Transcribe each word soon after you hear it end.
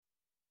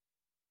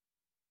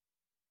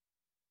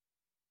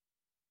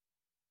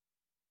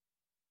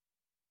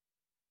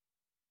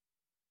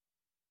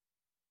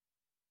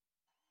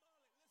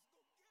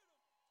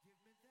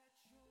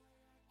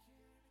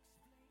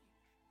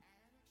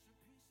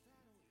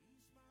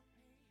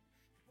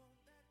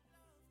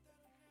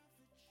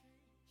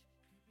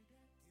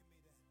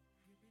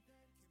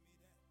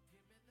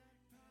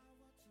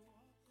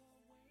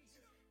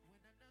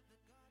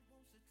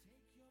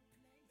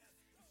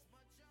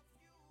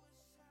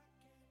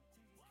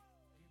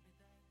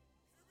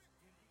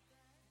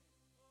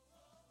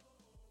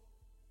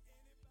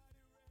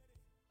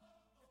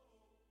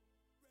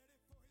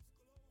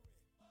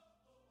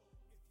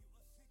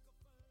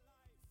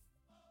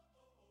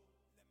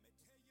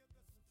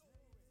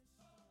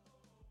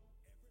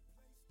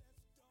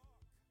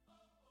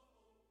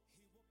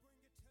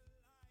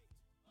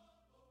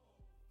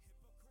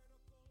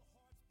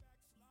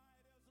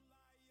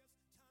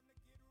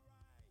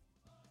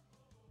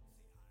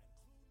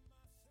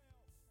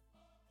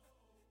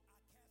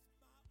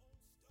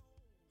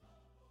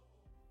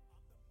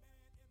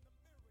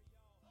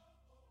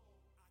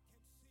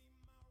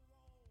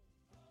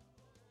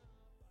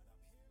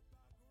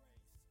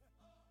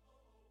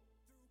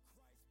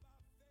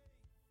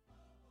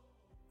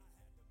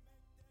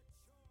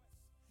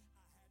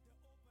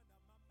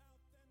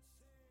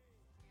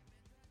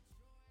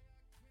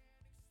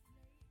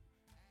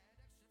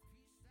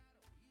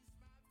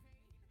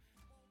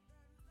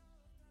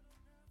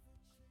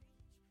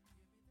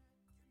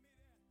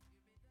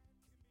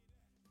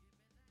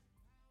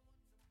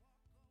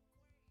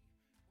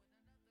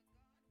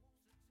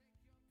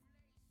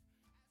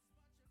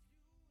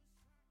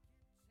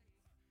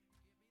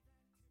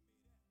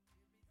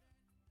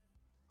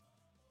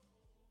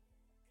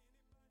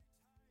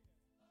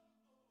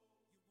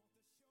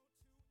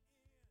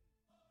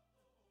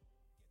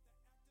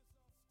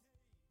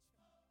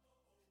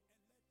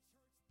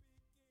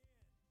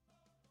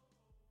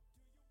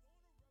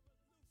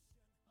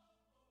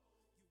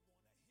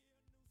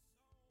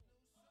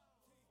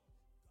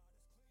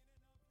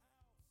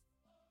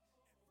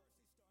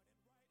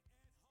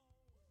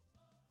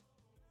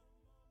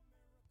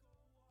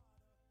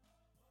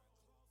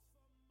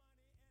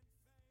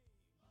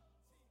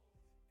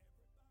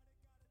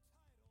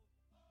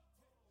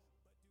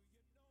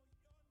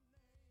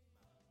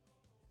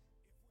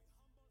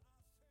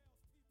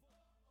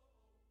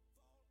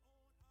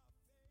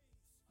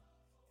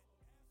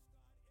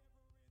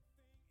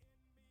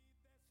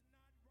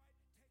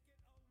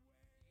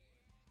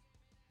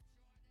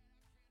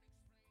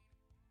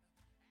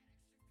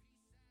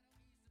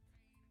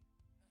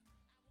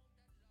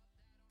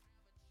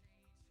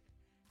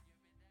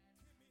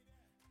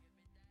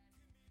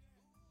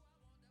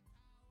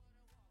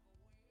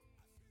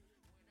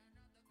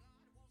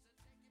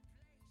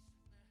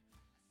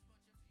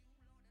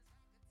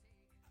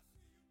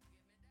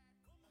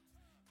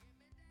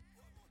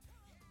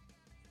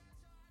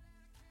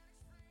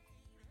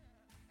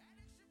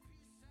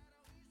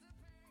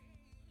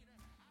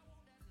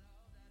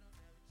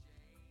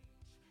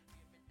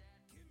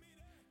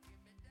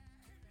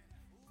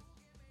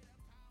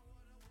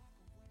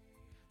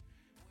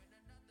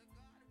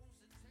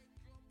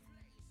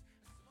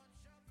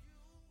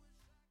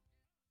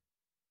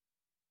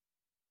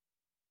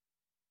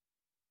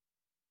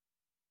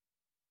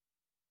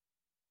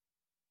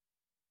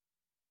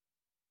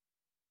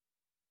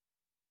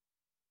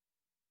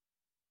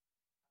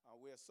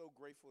We are so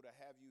grateful to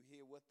have you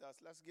here with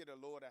us. Let's give the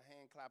Lord a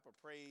hand clap of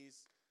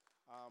praise.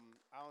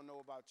 I don't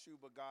know about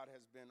you, but God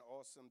has been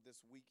awesome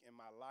this week in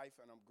my life,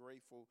 and I'm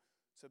grateful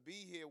to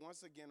be here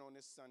once again on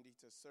this Sunday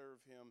to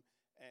serve him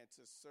and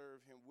to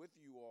serve him with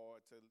you all,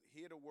 to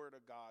hear the word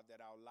of God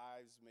that our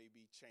lives may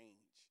be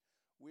changed.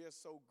 We are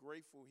so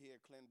grateful here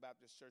at Clinton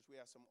Baptist Church. We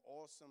have some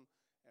awesome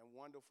and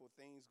wonderful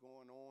things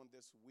going on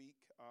this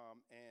week,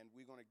 and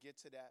we're going to get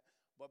to that.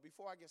 But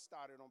before I get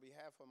started, on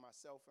behalf of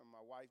myself and my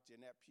wife,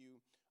 Jeanette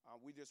Pugh,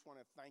 we just want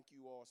to thank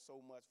you all so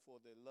much for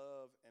the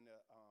love and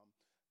the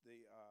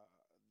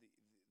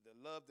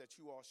love that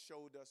you all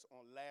showed us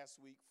on last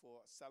week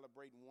for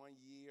celebrating 1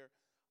 year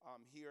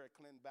here at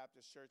Clinton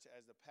Baptist Church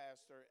as the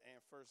pastor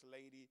and first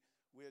lady.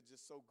 We're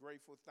just so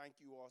grateful.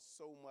 Thank you all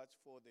so much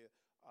for the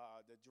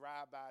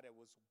drive-by. That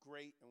was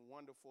great and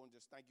wonderful, and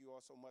just thank you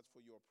all so much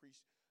for your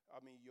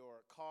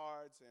your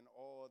cards and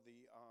all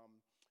the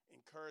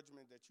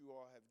encouragement that you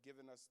all have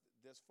given us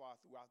this far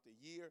throughout the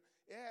year.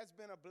 It has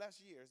been a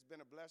blessed year. It's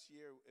been a blessed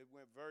year. It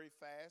went very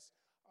fast.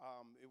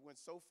 It went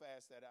so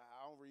fast that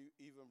I don't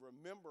even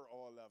remember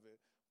all of it,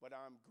 but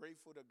I'm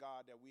grateful to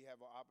God that we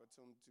have an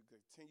opportunity to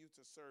continue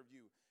to serve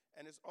you.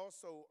 And it's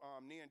also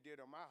near and dear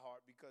to my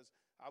heart because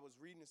I was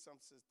reading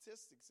some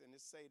statistics, and it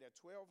say that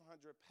 1,200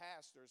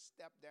 pastors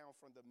step down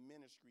from the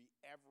ministry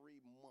every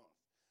month.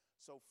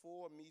 So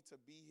for me to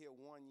be here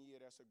 1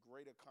 year, that's a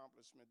great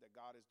accomplishment that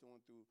God is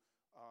doing through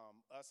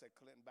us at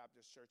Clinton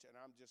Baptist Church. And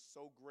I'm just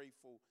so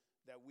grateful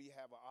that we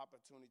have an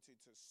opportunity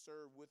to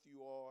serve with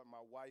you all. And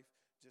my wife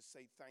just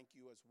say thank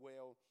you as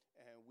well.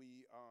 And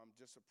we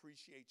just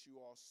appreciate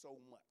you all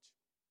so much.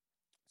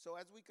 So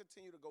as we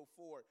continue to go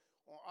forward,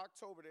 on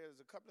October,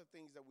 there's a couple of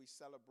things that we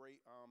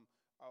celebrate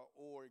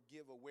or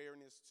give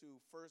awareness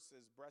to. First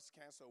is breast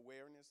cancer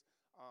awareness.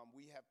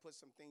 We have put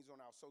some things on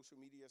our social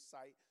media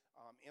site,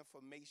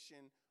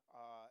 information,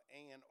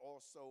 and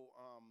also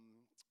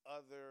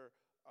other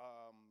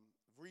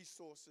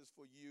resources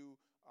for you,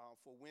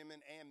 for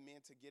women and men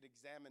to get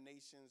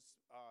examinations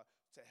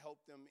to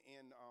help them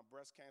in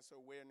breast cancer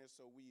awareness.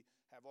 So we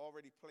have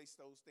already placed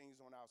those things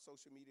on our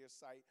social media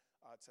site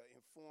to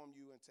inform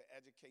you and to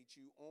educate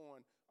you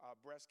on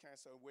breast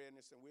cancer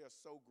awareness. And we are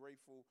so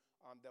grateful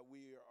that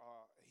we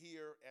are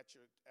here at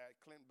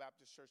Clinton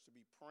Baptist Church to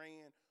be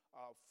praying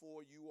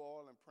for you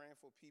all and praying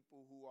for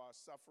people who are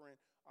suffering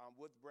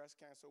with breast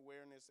cancer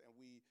awareness. And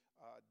we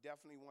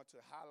definitely want to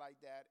highlight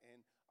that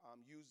and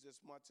use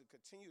this month to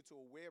continue to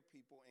aware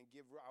people and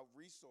give out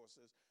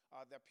resources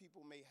that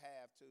people may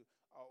have to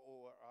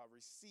or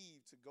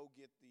receive to go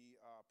get the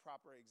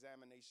proper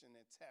examination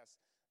and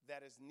test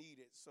that is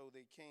needed so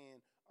they can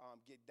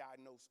get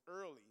diagnosed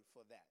early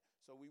for that.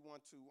 So we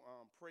want to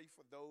pray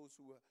for those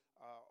who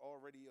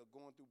already are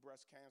going through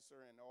breast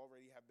cancer and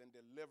already have been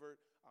delivered.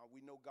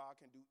 We know God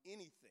can do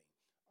anything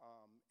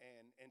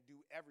and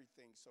do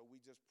everything. So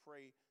we just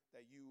pray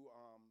that you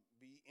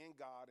be in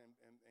God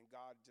and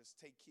God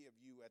just take care of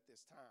you at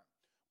this time.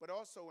 But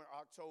also in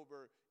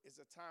October is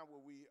a time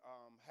where we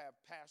have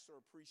Pastor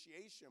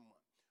Appreciation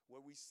Month,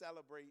 where we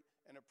celebrate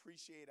and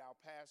appreciate our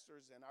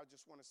pastors. And I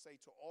just want to say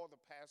to all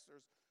the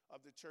pastors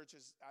of the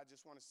churches, I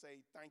just want to say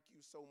thank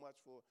you so much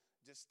for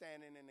just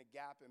standing in the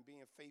gap and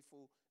being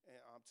faithful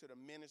to the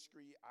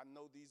ministry. I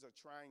know these are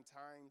trying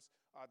times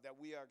that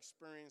we are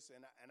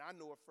experiencing, and I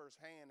know it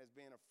firsthand as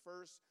being a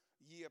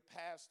first-year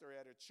pastor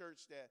at a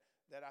church that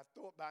I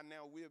thought by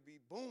now we'll be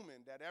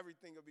booming, that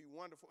everything will be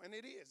wonderful. And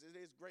it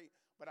is great,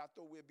 but I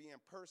thought we'd be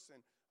in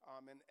person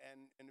and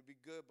it'd be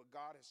good. But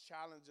God has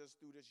challenged us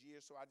through this year,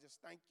 so I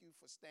just thank you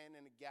for standing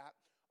in the gap,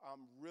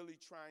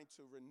 really trying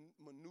to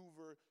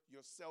maneuver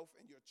yourself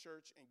and your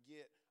church and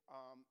get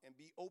and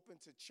be open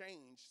to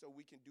change so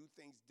we can do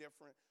things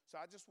different.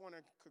 So I just want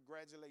to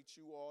congratulate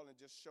you all and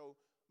just show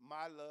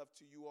my love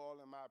to you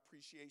all and my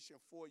appreciation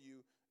for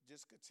you.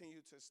 Just continue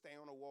to stay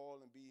on the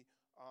wall and be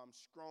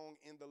strong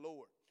in the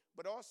Lord.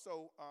 But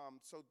also,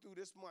 so through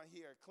this month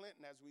here at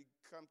Clinton, as we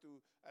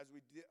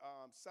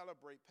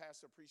celebrate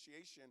Pastor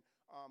Appreciation,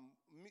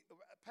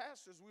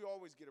 pastors, we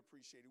always get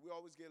appreciated. We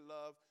always get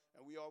love,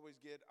 and we always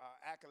get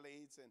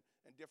accolades and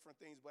different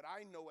things. But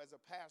I know as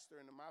a pastor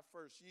in my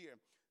first year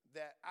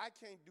that I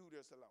can't do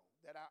this alone,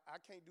 that I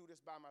can't do this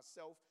by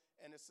myself.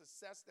 And the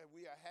success that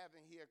we are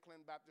having here at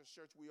Clinton Baptist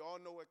Church, we all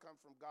know it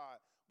comes from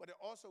God, but it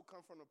also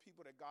comes from the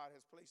people that God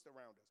has placed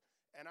around us.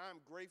 And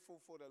I'm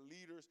grateful for the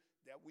leaders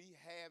that we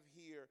have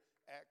here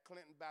at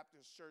Clinton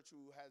Baptist Church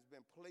who has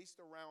been placed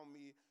around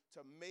me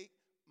to make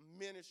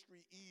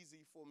ministry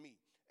easy for me.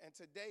 And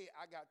today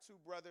I got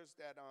two brothers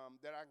that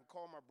I can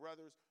call my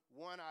brothers.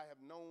 One I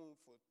have known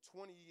for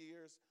 20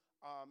 years,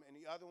 and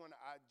the other one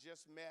I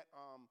just met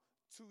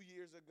 2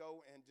 years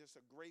ago, and just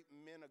a great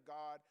men of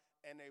God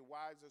and their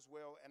wives as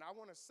well. And I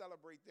want to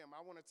celebrate them.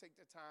 I want to take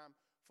the time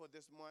for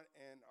this month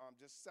and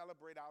just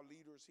celebrate our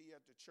leaders here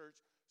at the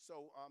church.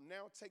 So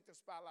now take the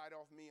spotlight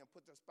off me and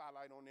put the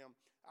spotlight on them.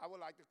 I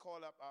would like to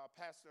call up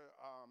Pastor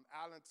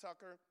Alan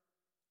Tucker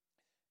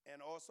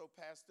and also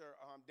Pastor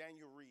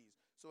Daniel Reeves.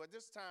 So at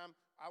this time,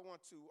 I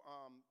want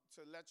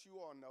to let you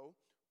all know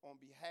on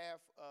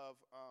behalf of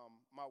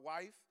my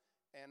wife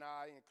and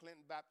I in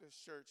Clinton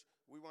Baptist Church,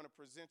 we want to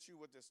present you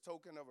with this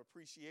token of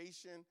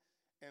appreciation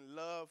and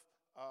love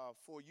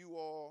for you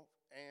all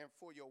and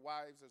for your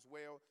wives as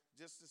well,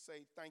 just to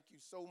say thank you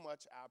so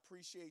much. I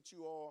appreciate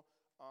you all.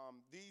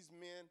 These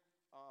men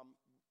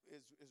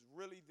is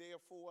really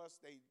there for us.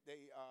 They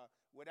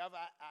whatever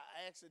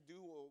I ask to do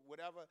or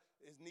whatever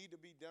is need to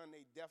be done,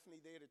 they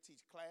definitely there to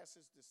teach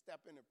classes, to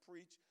step in and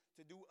preach,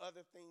 to do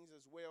other things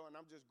as well. And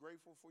I'm just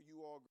grateful for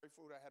you all,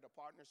 grateful to have a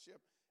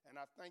partnership. And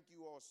I thank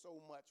you all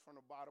so much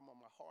from the bottom of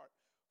my heart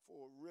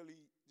for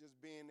really just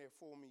being there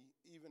for me,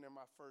 even in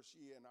my first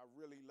year. And I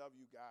really love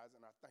you guys,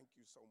 and I thank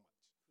you so much.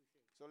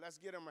 So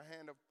let's give them a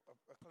hand of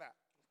a clap.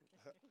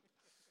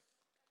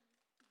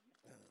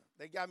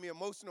 They got me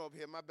emotional up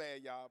here. My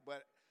bad, y'all.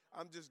 But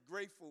I'm just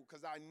grateful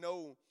because I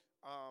know,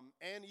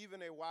 and even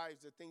their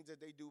wives, the things that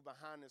they do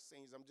behind the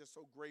scenes, I'm just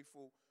so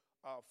grateful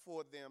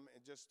for them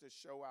and just to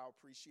show our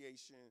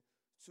appreciation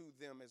to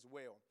them as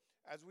well.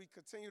 As we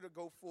continue to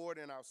go forward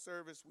in our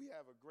service, we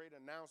have a great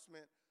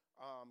announcement.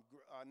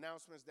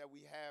 Announcements that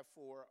we have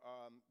for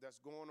that's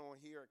going on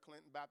here at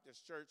Clinton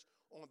Baptist Church.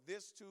 On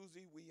this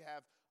Tuesday, we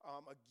have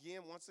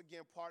once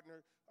again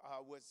partnered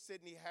with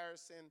Sidney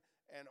Harrison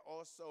and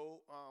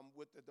also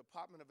with the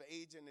Department of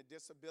Aging and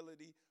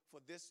Disability. For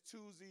this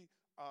Tuesday,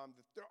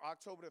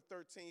 October the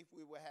 13th,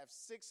 we will have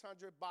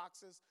 600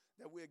 boxes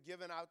that we're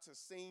giving out to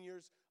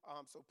seniors.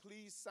 So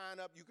please sign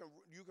up. You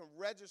can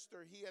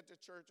register here at the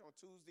church on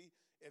Tuesday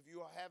if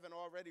you haven't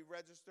already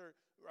registered.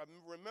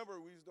 Remember,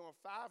 we was doing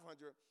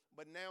 500,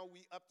 but now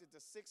we upped it to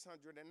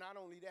 600. And not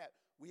only that,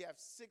 we have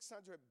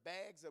 600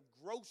 bags of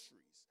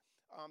groceries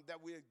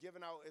that we're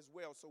giving out as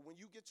well. So when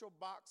you get your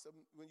box,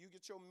 when you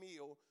get your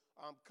meal,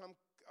 come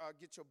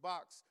get your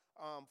box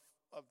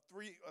of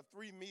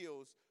three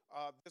meals.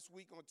 This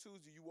week on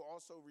Tuesday, you will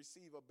also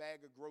receive a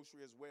bag of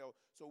grocery as well.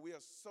 So we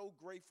are so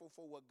grateful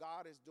for what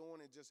God is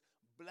doing and just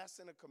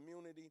blessing the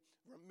community.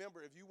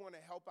 Remember, if you want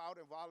to help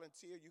out and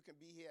volunteer, you can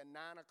be here at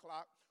 9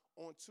 o'clock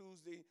on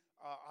Tuesday,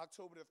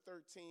 October the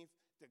 13th,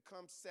 to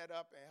come set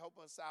up and help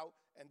us out.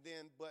 And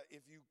then, but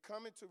if you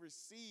come in to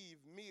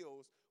receive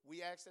meals, we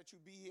ask that you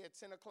be here at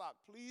 10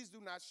 o'clock. Please do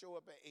not show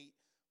up at 8.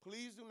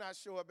 Please do not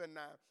show up at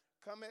 9.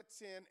 Come at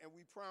 10, and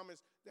we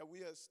promise that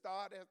we'll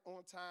start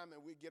on time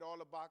and we get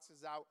all the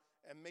boxes out,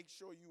 and make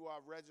sure you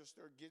are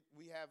registered.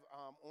 We have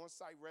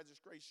on-site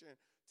registration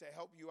to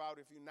help you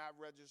out if you're not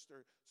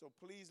registered. So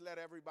please let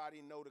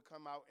everybody know to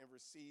come out and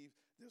receive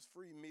this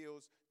free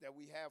meals that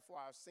we have for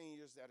our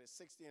seniors that is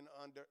 60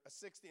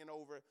 and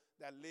over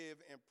that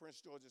live in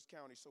Prince George's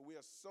County. So we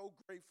are so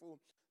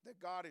grateful that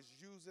God is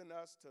using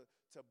us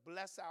to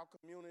bless our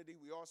community.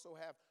 We also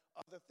have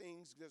other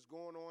things that's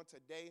going on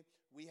today.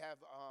 We have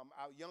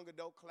our young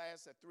adult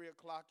class at 3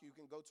 o'clock. You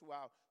can go to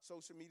our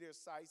social media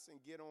sites and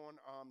get on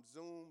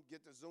Zoom,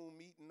 get the Zoom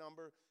meeting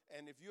number.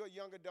 And if you're a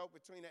young adult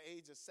between the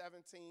age of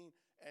 17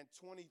 and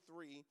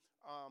 23,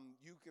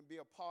 you can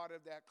be a part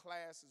of that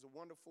class. It's a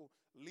wonderful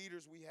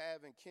leaders we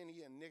have in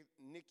Kenny and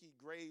Nikki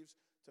Graves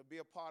to be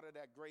a part of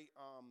that great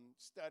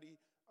study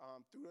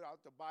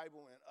throughout the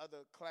Bible and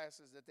other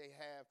classes that they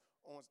have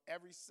on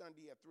every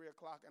Sunday at 3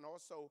 o'clock. And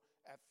also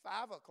at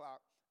 5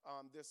 o'clock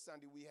this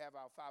Sunday, we have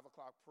our 5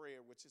 o'clock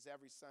prayer, which is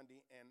every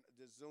Sunday. And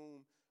the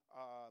Zoom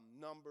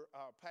number,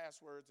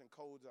 passwords and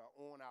codes are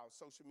on our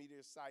social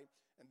media site.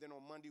 And then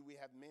on Monday, we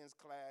have men's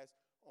class.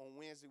 On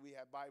Wednesday, we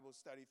have Bible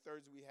study.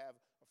 Thursday, we have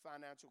a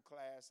financial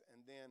class.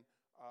 And then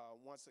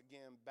once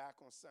again, back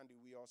on Sunday,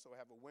 we also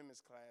have a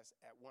women's class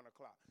at 1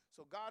 o'clock.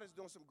 So God is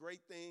doing some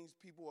great things.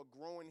 People are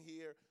growing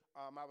here.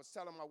 I was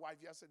telling my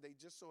wife yesterday,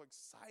 just so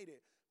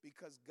excited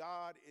because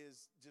God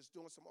is just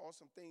doing some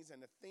awesome things.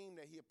 And the theme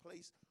that he had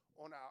placed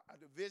on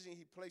the vision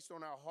he placed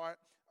on our heart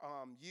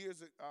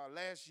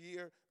last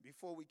year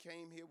before we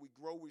came here, we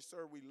grow, we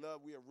serve, we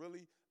love. We are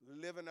really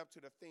living up to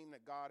the theme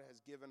that God has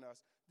given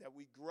us, that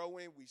we grow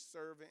in, we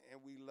serve in,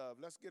 and we love.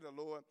 Let's give the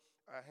Lord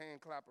a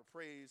hand clap of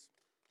praise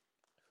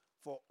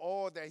for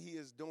all that he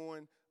is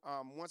doing.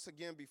 Once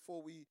again,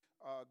 before we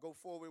go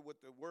forward with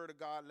the word of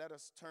God, let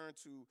us turn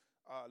to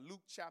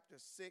Luke chapter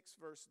 6,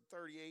 verse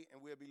 38,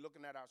 and we'll be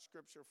looking at our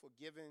scripture for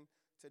giving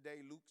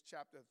today, Luke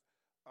chapter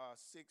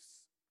 6,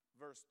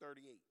 verse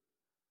 38.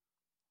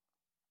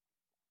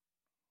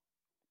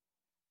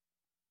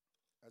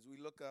 As we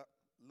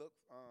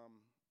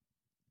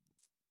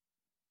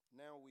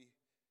now we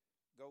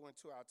go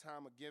into our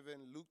time of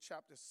giving. Luke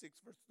chapter 6,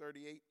 verse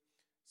 38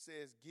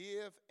 says,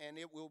 "Give, and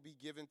it will be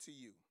given to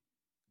you.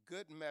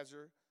 Good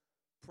measure,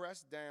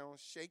 pressed down,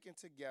 shaken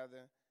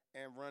together,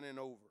 and running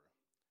over,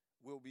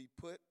 will be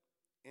put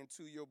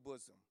into your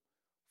bosom.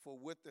 For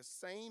with the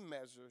same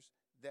measures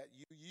that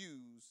you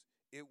use,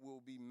 it will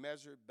be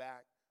measured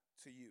back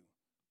to you."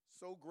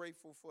 So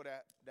grateful for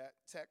that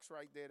text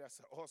right there. That's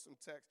an awesome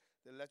text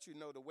that lets you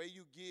know the way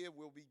you give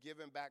will be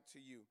given back to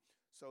you.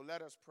 So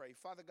let us pray.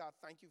 Father God,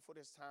 thank you for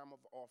this time of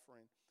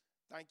offering.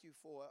 Thank you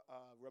for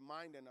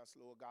reminding us,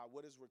 Lord God,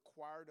 what is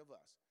required of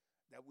us,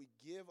 that we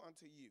give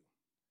unto you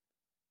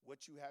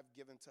what you have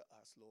given to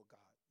us, Lord God.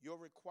 Your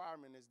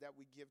requirement is that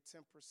we give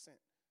 10%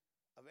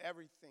 of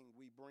everything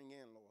we bring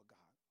in, Lord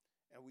God.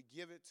 and we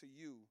give it to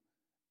you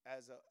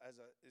as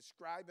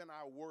ascribing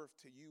our worth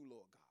to you,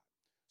 Lord God.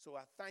 So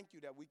I thank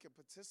you that we can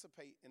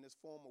participate in this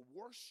form of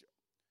worship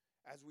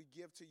as we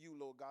give to you,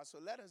 Lord God. So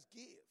let us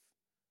give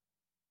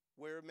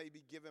where it may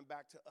be given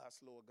back to us,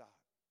 Lord God.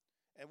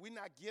 And we're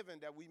not giving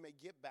that we may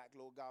get back,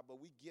 Lord God, but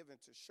we're giving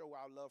to show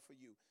our love for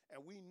you.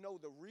 And we know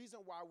the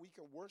reason why we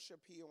can worship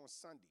here on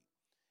Sunday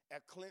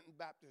at Clinton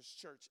Baptist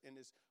Church in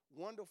this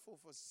wonderful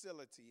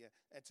facility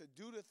and to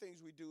do the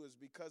things we do is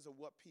because of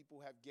what people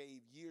have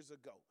gave years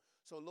ago.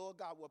 So, Lord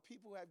God, what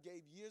people have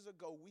gave years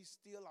ago, we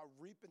still are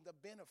reaping the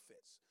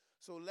benefits.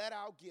 So let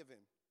our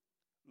giving,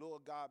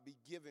 Lord God, be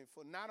given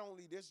for not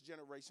only this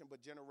generation,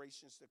 but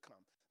generations to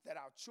come. That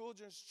our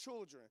children's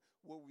children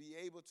will be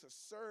able to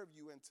serve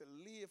you and to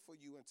live for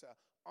you and to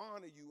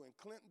honor you in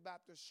Clinton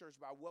Baptist Church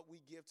by what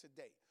we give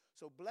today.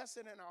 So bless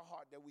it in our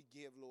heart that we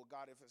give, Lord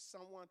God. If it's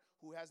someone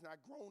who has not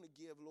grown to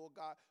give, Lord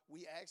God,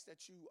 we ask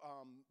that you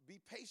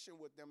be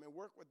patient with them and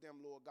work with them,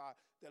 Lord God,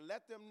 to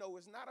let them know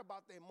it's not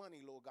about their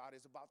money, Lord God,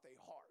 it's about their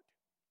heart.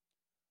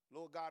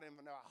 Lord God, and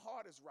when our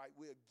heart is right,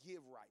 we'll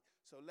give right.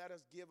 So let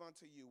us give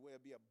unto you.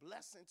 We'll be a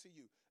blessing to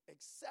you.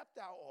 Accept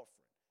our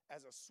offering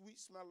as a sweet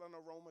smelling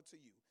aroma to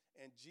you.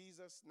 In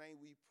Jesus' name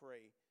we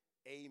pray.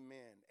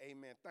 Amen.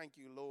 Amen. Thank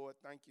you, Lord.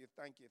 Thank you,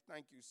 thank you,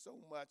 thank you so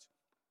much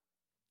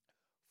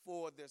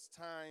for this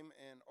time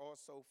and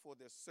also for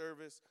this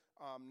service.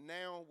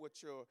 Now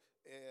with your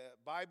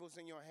Bibles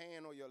in your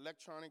hand or your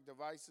electronic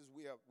devices,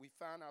 we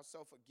find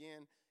ourselves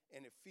again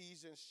in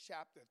Ephesians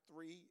chapter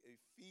 3.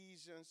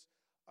 Ephesians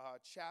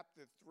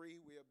chapter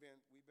 3. We've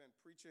been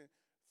preaching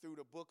through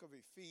the book of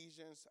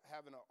Ephesians,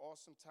 having an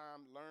awesome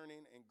time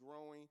learning and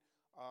growing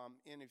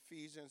in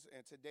Ephesians.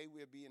 And today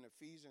we'll be in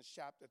Ephesians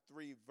chapter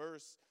 3,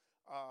 verse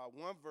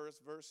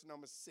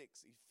number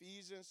 6.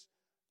 Ephesians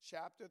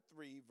chapter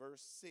 3,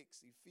 verse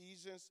 6.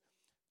 Ephesians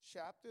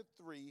chapter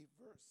 3,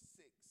 verse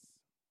 6.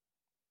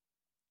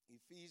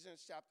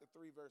 Ephesians chapter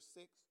 3, verse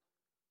 6.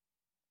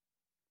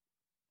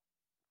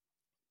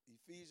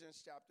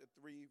 Ephesians chapter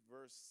 3,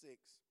 verse 6.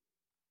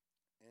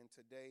 And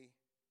today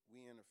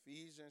we in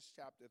Ephesians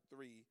chapter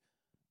 3,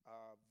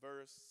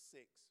 verse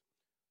 6.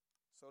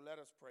 So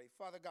let us pray.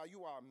 Father God,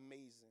 you are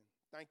amazing.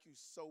 Thank you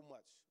so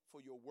much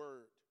for your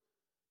word.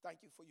 Thank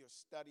you for your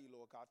study,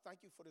 Lord God.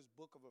 Thank you for this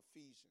book of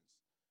Ephesians.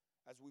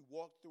 As we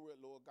walk through it,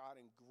 Lord God,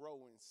 and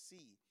grow and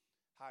see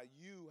how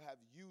you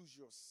have used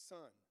your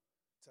son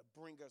to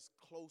bring us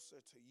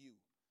closer to you.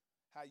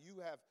 How you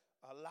have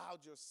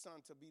allowed your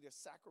son to be the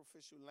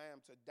sacrificial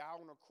lamb to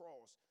die on a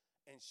cross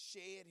and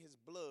shed his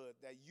blood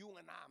that you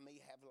and I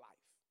may have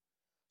life.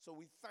 So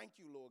we thank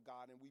you, Lord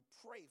God, and we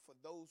pray for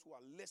those who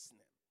are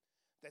listening,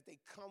 that they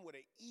come with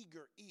an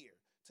eager ear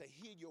to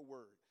hear your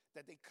word,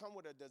 that they come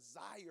with a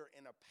desire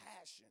and a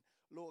passion,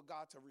 Lord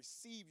God, to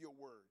receive your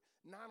word.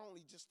 Not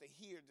only just to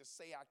hear, to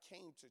say I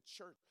came to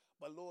church,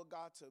 but Lord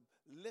God, to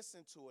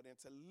listen to it and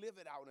to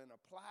live it out and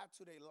apply it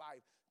to their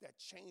life that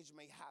change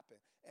may happen.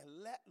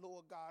 And let,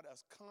 Lord God,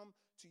 us come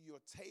to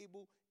your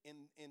table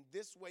in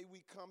this way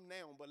we come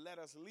now, but let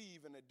us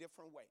leave in a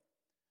different way.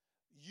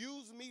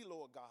 Use me,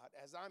 Lord God,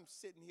 as I'm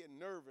sitting here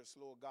nervous,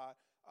 Lord God,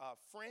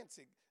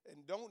 frantic,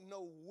 and don't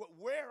know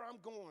where I'm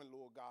going,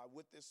 Lord God,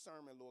 with this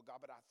sermon, Lord God.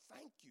 But I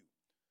thank you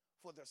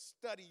for the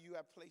study you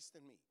have placed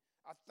in me.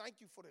 I thank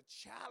you for the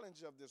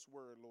challenge of this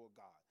word, Lord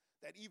God,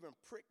 that even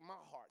pricked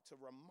my heart to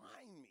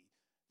remind me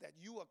that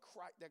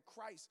that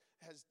Christ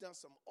has done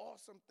some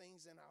awesome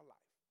things in our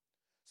life.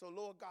 So,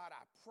 Lord God,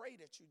 I pray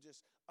that you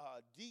just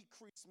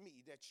decrease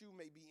me, that you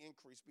may be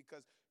increased,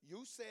 because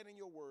you said in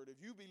your word, if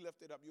you be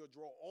lifted up, you'll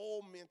draw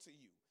all men to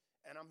you.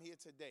 And I'm here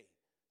today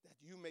that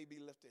you may be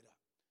lifted up,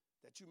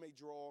 that you may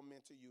draw all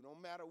men to you. No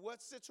matter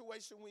what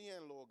situation we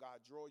in, Lord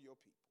God, draw your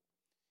people.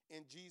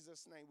 In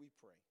Jesus' name we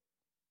pray.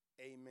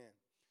 Amen.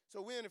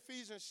 So we're in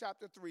Ephesians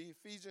chapter 3.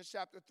 Ephesians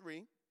chapter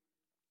 3.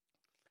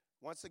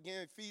 Once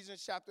again,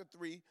 Ephesians chapter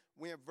 3,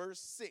 we're in verse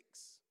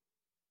 6.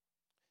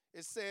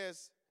 It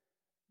says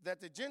that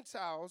the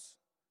Gentiles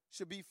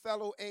should be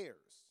fellow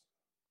heirs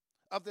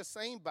of the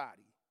same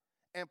body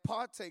and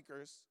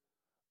partakers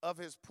of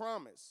his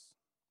promise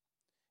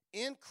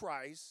in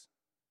Christ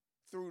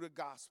through the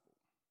gospel.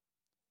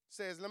 It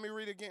says, let me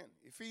read again.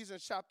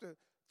 Ephesians chapter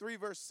 3,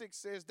 verse 6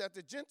 says that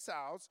the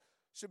Gentiles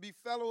should be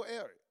fellow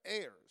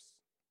heirs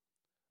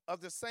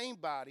of the same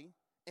body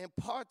and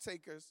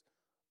partakers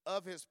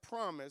of his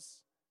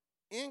promise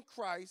in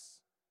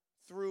Christ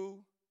through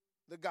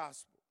the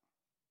gospel.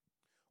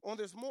 On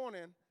this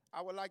morning,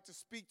 I would like to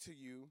speak to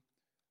you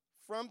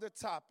from the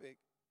topic,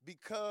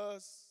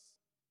 because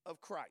of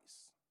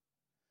Christ.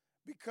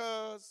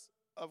 Because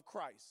of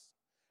Christ.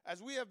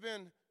 As we have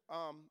been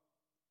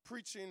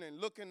preaching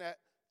and looking at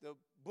the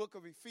book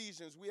of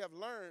Ephesians, we have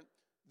learned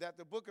that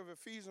the book of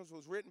Ephesians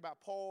was written by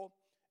Paul,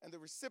 and the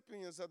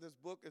recipients of this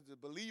book are the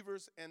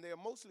believers, and they are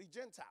mostly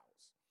Gentiles.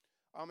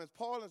 As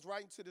Paul is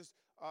writing to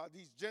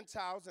these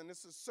Gentiles, and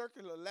this is a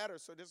circular letter,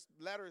 so this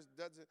letter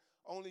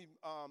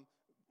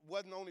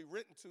wasn't only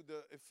written to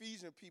the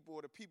Ephesian people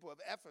or the people of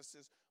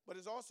Ephesus, but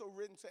it's also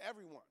written to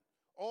everyone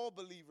all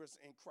believers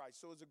in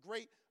Christ. So it's a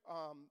great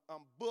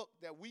book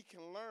that we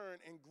can learn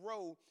and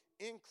grow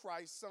in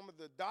Christ, some of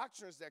the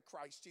doctrines that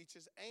Christ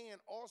teaches, and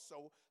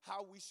also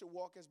how we should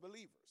walk as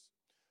believers.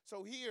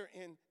 So here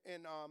in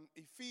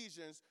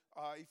Ephesians,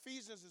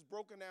 Ephesians is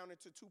broken down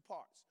into two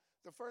parts.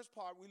 The first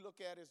part we look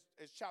at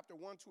is chapter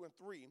 1, 2, and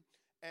 3.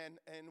 And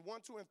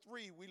 1, 2, and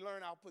 3, we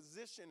learn our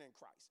position in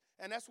Christ.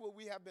 And that's what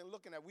we have been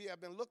looking at. We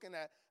have been looking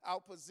at our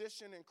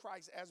position in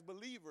Christ as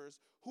believers,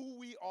 who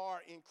we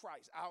are in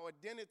Christ, our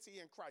identity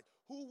in Christ,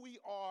 who we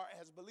are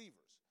as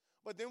believers.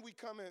 But then we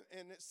come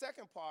in the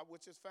second part,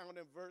 which is found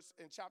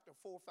in chapter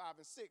 4, 5,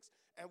 and 6,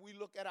 and we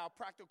look at our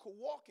practical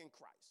walk in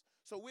Christ.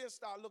 So we'll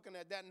start looking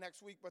at that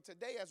next week. But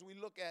today, as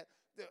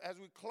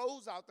we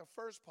close out the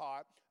first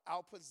part,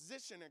 our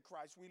position in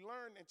Christ, we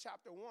learn in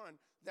chapter 1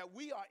 that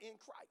we are in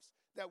Christ,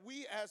 that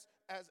we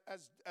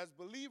as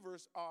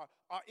believers are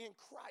in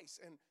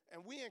Christ.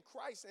 And we in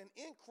Christ, and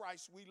in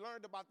Christ we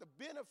learned about the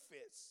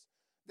benefits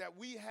that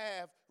we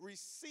have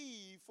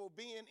received for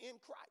being in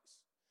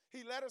Christ.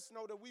 He let us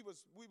know that we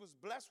was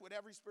blessed with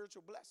every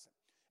spiritual blessing.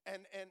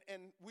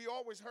 And we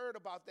always heard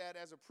about that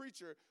as a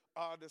preacher,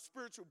 the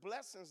spiritual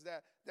blessings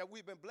that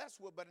we've been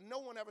blessed with, but no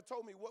one ever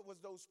told me what was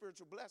those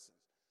spiritual blessings.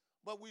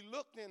 But we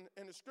looked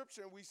in the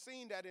scripture and we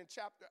seen that in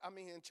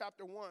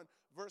chapter 1,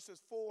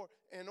 verses 4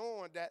 and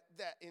on, that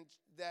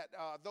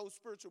those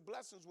spiritual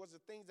blessings was the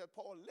things that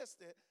Paul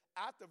listed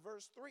after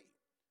verse 3.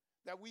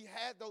 That we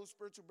had those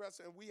spiritual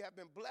blessings and we have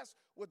been blessed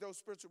with those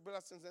spiritual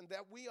blessings and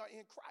that we are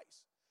in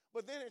Christ.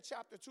 But then in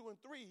chapter 2 and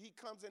 3, he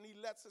comes and he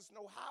lets us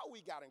know how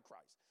we got in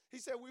Christ. He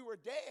said we were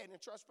dead in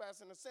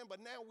trespass and sin, but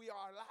now we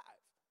are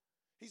alive.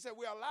 He said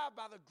we are alive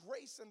by the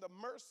grace and the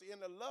mercy and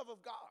the love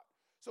of God.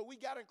 So we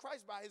got in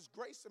Christ by his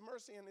grace and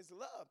mercy and his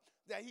love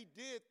that he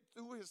did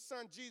through his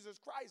son Jesus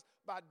Christ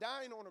by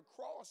dying on a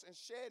cross and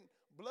shedding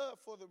blood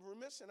for the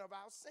remission of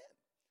our sin.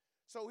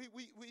 So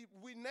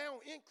we now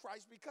in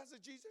Christ because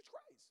of Jesus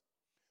Christ.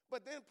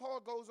 But then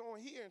Paul goes on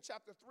here in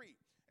chapter 3.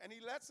 And he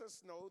lets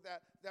us know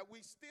that we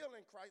still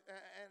in Christ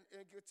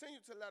and continue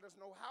to let us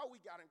know how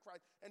we got in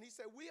Christ. And he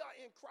said we are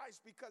in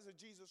Christ because of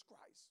Jesus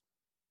Christ.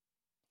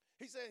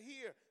 He said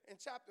here in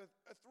chapter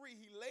 3,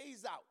 he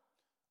lays out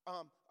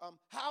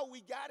how we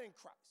got in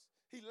Christ.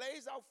 He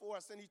lays out for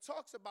us and he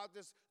talks about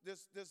this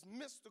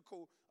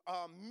mystical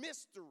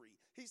mystery.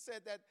 He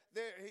said that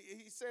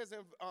he says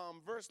in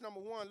verse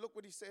number 1, look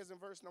what he says in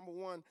verse number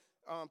 1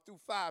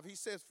 through 5. He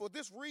says, for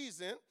this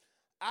reason,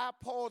 I,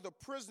 Paul, the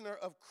prisoner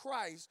of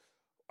Christ,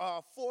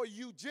 for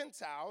you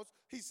Gentiles,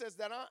 he says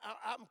that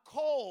I'm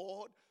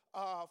called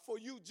for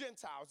you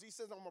Gentiles. He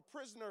says I'm a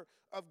prisoner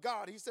of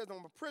God. He says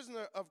I'm a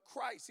prisoner of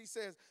Christ. He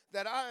says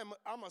that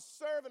I'm a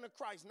servant of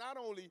Christ, not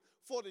only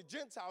for the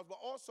Gentiles, but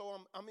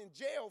also I'm in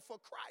jail for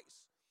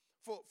Christ,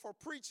 for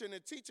preaching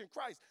and teaching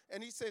Christ.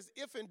 And he says,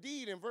 if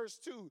indeed, in verse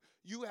 2,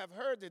 you have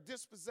heard the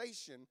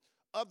dispensation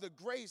of the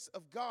grace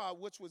of God,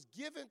 which was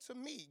given to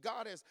me.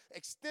 God has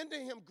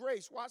extended him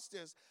grace. Watch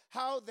this.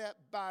 How that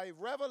by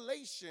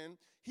revelation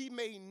he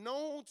made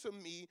known to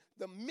me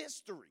the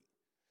mystery.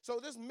 So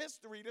this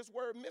mystery, this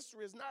word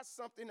mystery, is not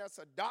something that's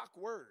a dark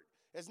word.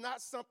 It's not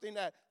something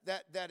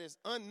that is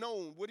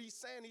unknown. What he's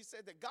saying, he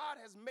said that God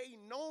has made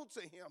known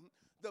to him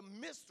the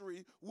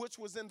mystery which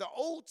was in the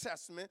Old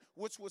Testament,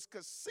 which was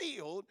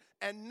concealed,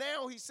 and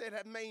now he said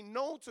had made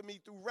known to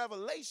me through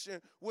revelation,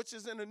 which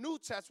is in the New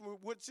Testament,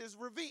 which is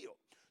revealed.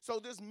 So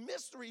this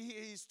mystery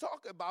here he's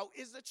talking about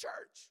is the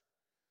church.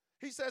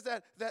 He says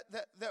that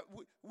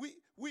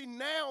we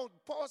now,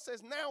 Paul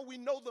says, now we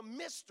know the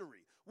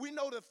mystery. We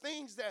know the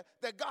things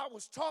that God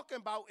was talking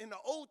about in the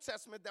Old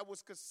Testament that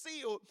was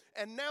concealed,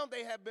 and now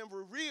they have been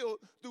revealed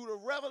through the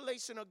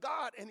revelation of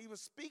God, and he was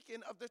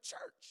speaking of the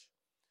church.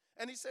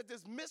 And he said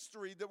this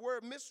mystery, the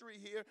word mystery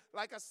here,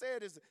 like I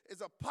said, is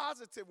a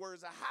positive word,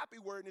 is a happy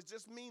word, and it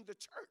just means the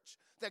church.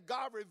 That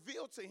God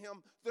revealed to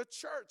him the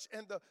church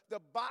and the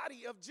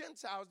body of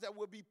Gentiles that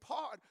will be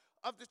part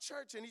of the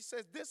church. And he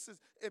says this is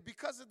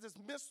because of this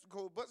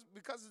mystical, but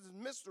because of this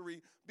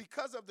mystery,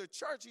 because of the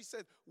church, he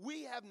said,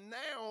 we have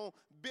now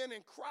been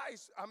in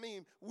Christ.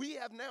 We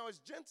have now as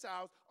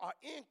Gentiles are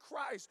in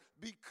Christ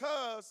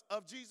because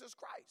of Jesus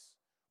Christ.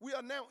 We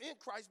are now in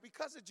Christ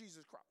because of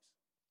Jesus Christ.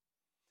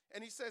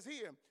 And he says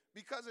here,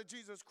 because of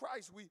Jesus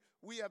Christ,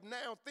 we have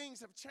now, things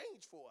have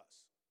changed for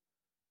us.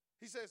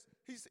 He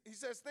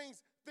says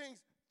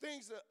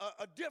things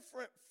are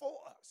different for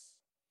us.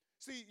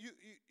 See,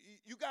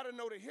 you got to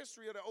know the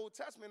history of the Old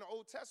Testament. The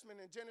Old Testament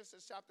in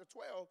Genesis chapter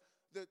 12,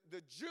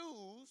 the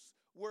Jews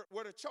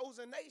were the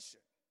chosen nation.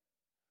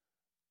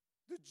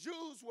 The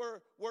Jews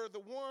were the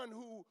one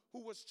who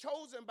was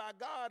chosen by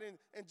God.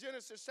 In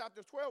Genesis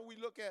chapter 12, we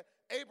look at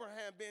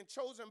Abraham being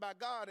chosen by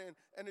God,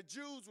 and the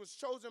Jews was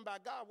chosen by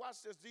God.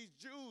 Watch this. These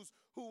Jews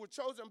who were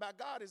chosen by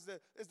God is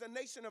the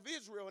nation of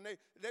Israel, and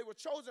they were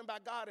chosen by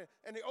God.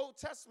 And the Old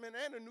Testament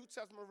and the New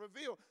Testament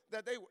reveal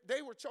that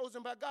they were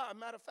chosen by God.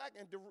 Matter of fact,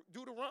 in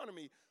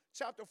Deuteronomy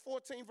chapter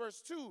 14,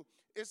 verse 2,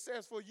 it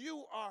says, for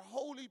you are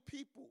holy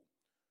people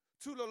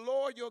to the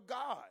Lord your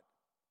God.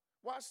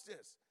 Watch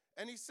this.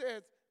 And he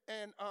says,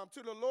 and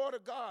to the Lord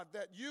of God,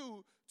 that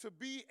you to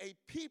be a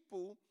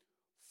people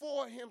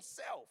for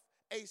himself,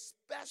 a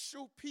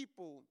special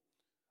people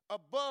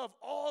above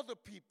all the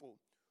people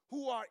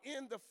who are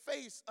in the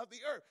face of the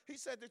earth. He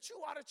said that you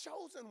are the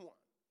chosen one.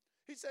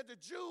 He said the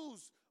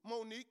Jews,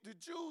 Monique, the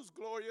Jews,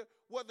 Gloria,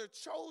 were the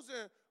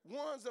chosen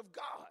ones of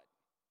God.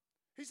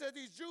 He said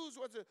these Jews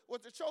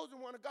was the chosen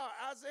one of God.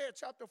 Isaiah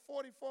chapter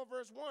 44,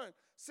 verse 1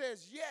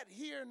 says, yet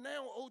hear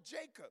now, O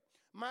Jacob,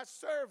 my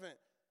servant,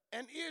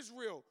 and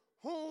Israel,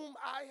 whom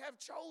I have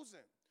chosen.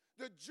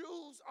 The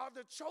Jews are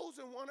the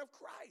chosen one of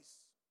Christ.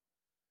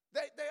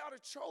 They are the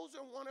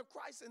chosen one of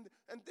Christ.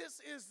 And this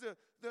is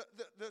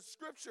the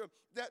scripture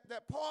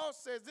that Paul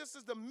says, this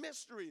is the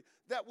mystery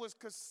that was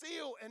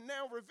concealed and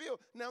now revealed.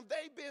 Now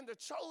they being the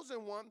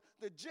chosen one,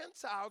 the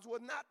Gentiles were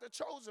not the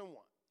chosen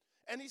one.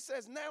 And he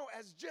says now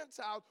as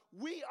Gentiles,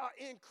 we are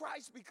in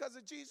Christ because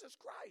of Jesus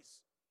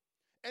Christ.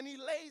 And he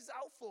lays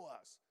out for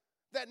us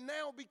that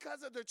now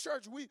because of the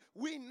church,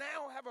 we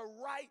now have a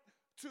right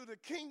to the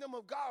kingdom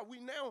of God. We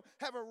now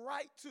have a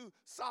right to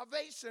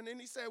salvation. And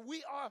he said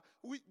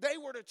they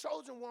were the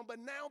chosen one, but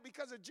now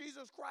because of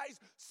Jesus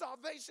Christ,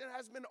 salvation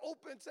has been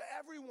open to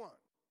everyone.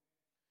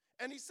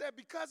 And he said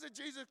because of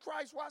Jesus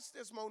Christ, watch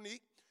this,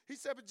 Monique. He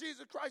said, but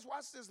Jesus Christ,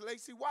 watch this,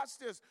 Lacey, watch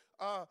this,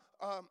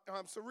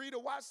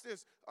 Sarita, watch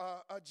this,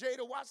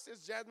 Jada, watch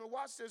this, Jasmine,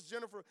 watch this,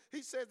 Jennifer.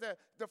 He said that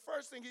the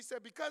first thing he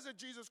said, because of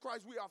Jesus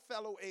Christ, we are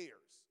fellow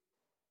heirs.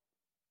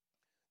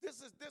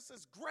 This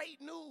is great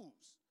news.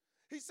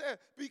 He said,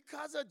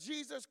 because of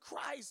Jesus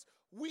Christ,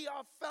 we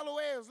are fellow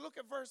heirs. Look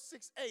at verse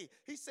 6a.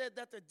 He said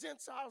that the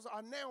Gentiles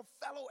are now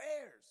fellow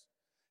heirs.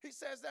 He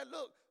says that,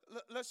 look,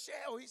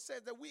 Lachelle, he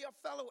said that we are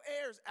fellow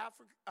heirs,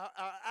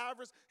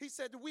 Iris. He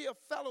said that we are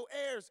fellow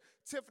heirs,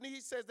 Tiffany. He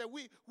says that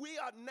we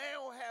are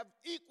now have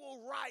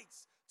equal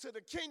rights to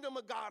the kingdom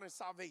of God and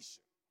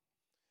salvation.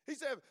 He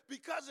said,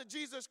 because of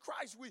Jesus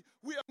Christ,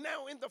 we are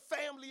now in the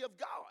family of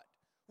God.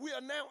 We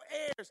are now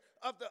heirs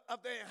of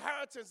the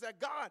inheritance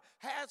that God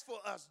has for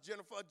us,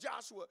 Jennifer,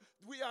 Joshua.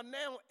 We are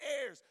now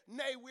heirs.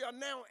 Nay, we are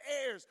now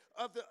heirs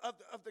of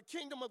the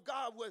kingdom of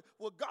God,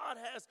 what God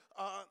has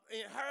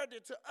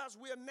inherited to us.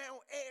 We are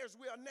now heirs.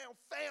 We are now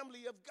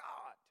family of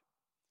God.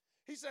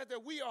 He said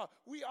that we are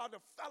the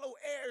fellow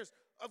heirs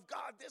of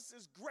God. This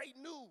is great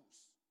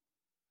news.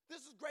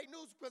 This is great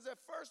news because at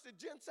first the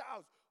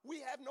Gentiles, we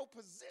have no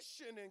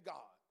position in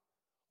God.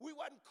 We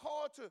wasn't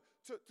called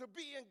to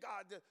be in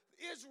God.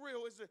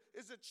 Israel is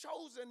a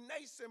chosen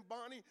nation,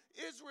 Bonnie.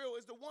 Israel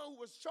is the one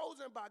who was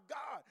chosen by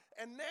God.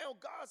 And now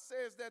God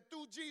says that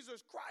through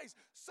Jesus Christ,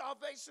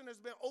 salvation has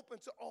been open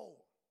to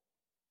all.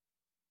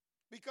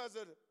 Because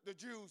of the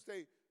Jews,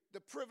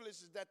 the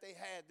privileges that they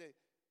had,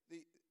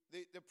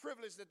 the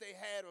privilege that they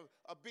had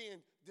of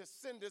being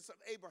descendants of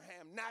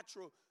Abraham,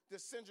 natural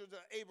descendants of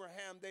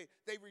Abraham,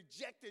 they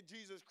rejected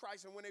Jesus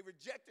Christ. And when they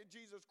rejected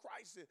Jesus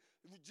Christ,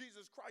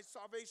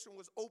 salvation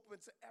was open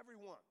to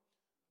everyone.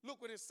 Look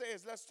what it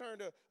says. Let's turn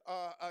to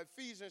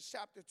Ephesians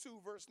chapter 2,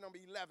 verse number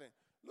 11.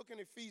 Look in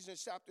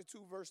Ephesians chapter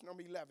 2, verse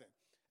number 11.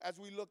 As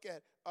we look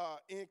at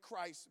in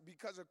Christ,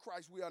 because of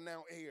Christ, we are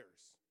now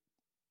heirs.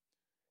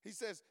 He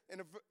says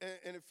in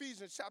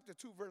Ephesians chapter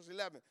 2, verse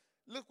 11,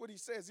 look what he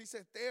says. He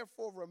said,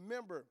 therefore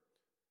remember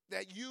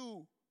that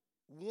you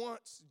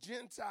once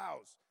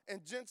Gentiles,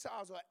 and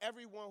Gentiles are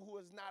everyone who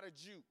is not a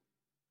Jew.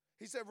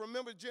 He said,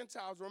 remember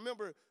Gentiles,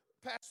 remember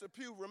Pastor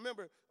Pugh,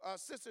 remember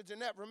Sister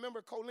Jeanette,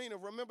 remember Colina,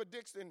 remember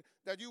Dixon,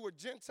 that you were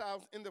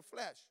Gentiles in the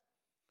flesh.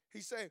 He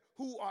said,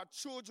 who are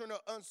children of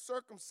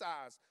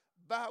uncircumcised,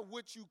 by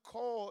which you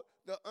call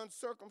the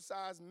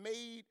uncircumcised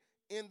made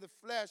in the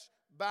flesh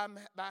by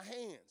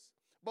hands.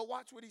 But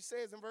watch what he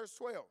says in verse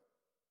 12.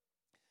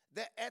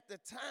 That at the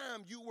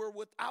time you were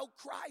without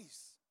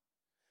Christ,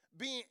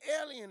 being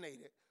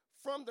alienated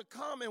from the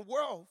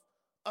commonwealth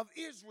of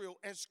Israel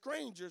and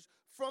strangers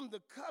from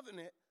the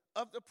covenant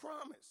of the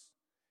promise.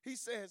 He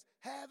says,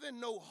 having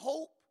no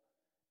hope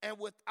and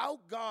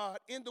without God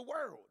in the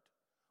world.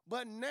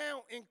 But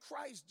now in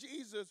Christ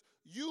Jesus,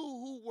 you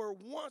who were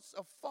once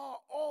afar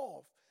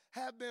off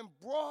have been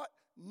brought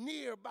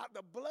near by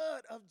the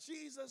blood of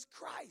Jesus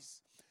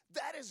Christ.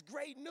 That is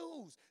great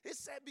news. It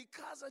said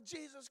because of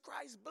Jesus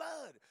Christ's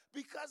blood,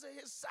 because of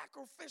his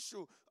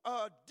sacrificial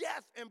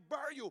death and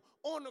burial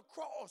on the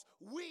cross,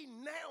 we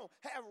now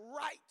have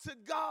right to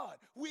God.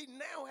 We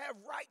now have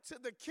right to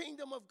the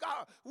kingdom of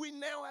God. We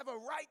now have a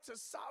right to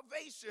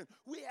salvation.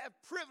 We have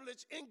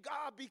privilege in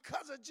God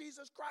because of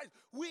Jesus Christ.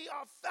 We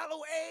are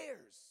fellow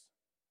heirs.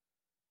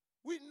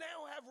 We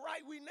now have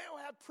right, we now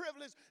have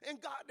privilege in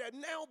God, that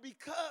now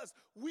because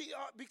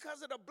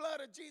of the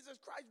blood of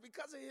Jesus Christ,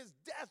 because of his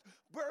death,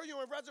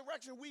 burial, and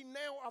resurrection, we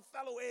now are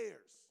fellow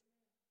heirs.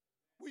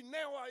 We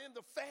now are in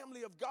the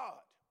family of God.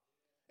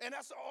 And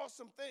that's an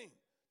awesome thing,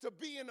 to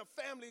be in the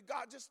family of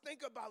God. Just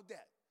think about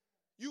that.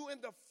 You in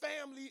the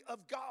family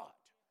of God.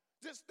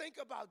 Just think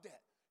about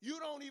that.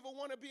 You don't even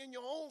want to be in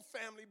your own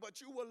family,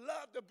 but you would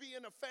love to be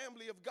in the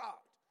family of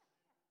God.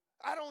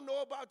 I don't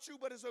know about you,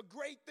 but it's a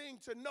great thing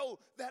to know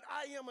that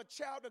I am a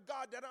child of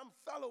God, that I'm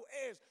fellow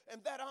heirs,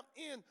 and that I'm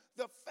in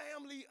the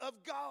family of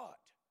God.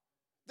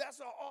 That's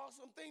an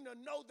awesome thing to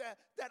know that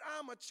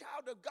I'm a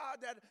child of God,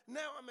 that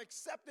now I'm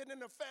accepted in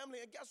the family.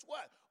 And guess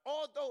what?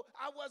 Although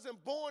I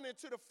wasn't born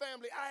into the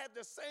family, I have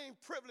the same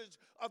privilege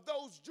of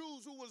those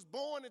Jews who was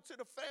born into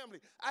the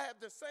family. I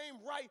have the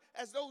same right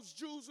as those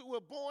Jews who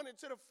were born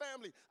into the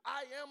family.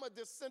 I am a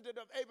descendant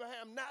of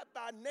Abraham, not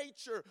by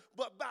nature,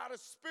 but by the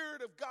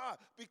Spirit of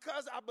God,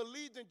 because I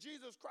believed in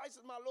Jesus Christ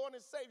as my Lord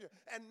and Savior.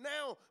 And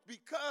now,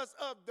 because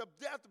of the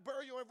death,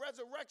 burial, and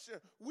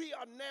resurrection, we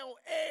are now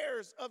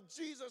heirs of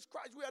Jesus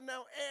Christ. We are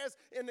now heirs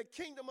in the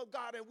kingdom of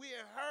God, and we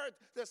inherit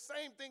the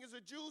same thing as the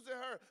Jews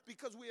inherit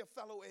because we are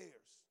fellow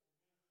heirs.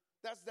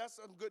 That's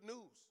some good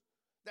news.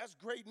 That's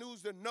great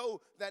news to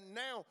know that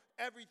now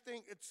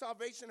everything,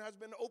 salvation has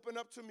been opened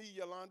up to me,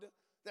 Yolanda.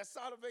 That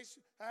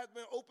salvation has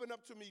been opened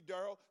up to me,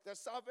 Daryl. That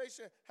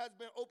salvation has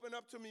been opened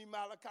up to me,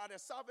 Malachi. That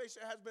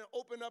salvation has been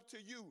opened up to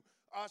you,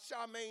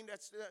 Charmaine.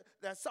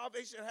 That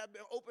salvation has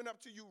been opened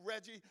up to you,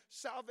 Reggie.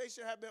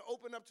 Salvation has been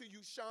opened up to you,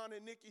 Sean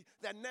and Nikki.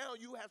 That now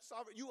you have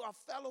you are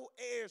fellow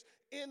heirs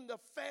in the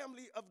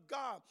family of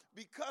God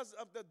because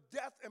of the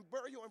death and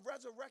burial and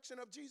resurrection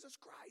of Jesus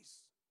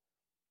Christ.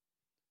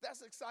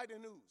 That's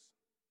exciting news.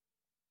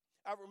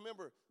 I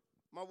remember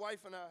my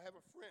wife and I have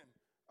a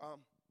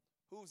friend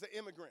who's an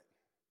immigrant.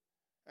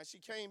 And she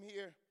came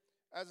here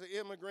as an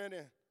immigrant.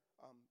 And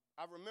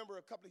I remember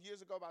a couple of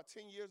years ago, about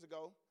 10 years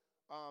ago,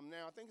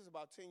 now I think it's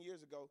about 10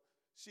 years ago,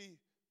 she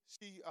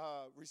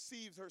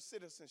received her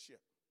citizenship.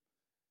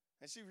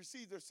 And she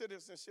received her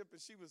citizenship,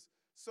 and she was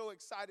so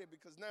excited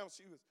because now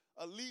she was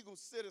a legal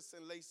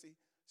citizen, Lacey.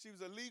 She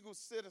was a legal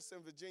citizen,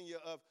 Virginia,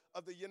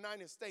 of the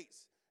United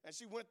States. And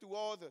she went through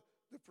all the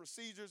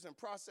procedures and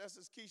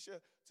processes,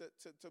 Keisha,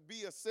 to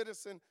be a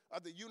citizen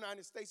of the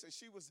United States, and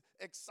she was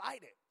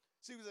excited.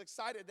 She was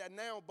excited that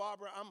now,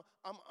 Barbara,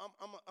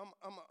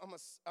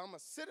 I'm a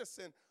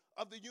citizen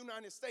of the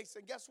United States,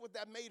 and guess what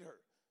that made her?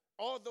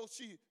 Although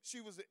she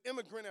was an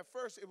immigrant at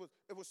first, it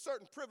was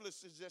certain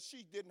privileges that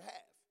she didn't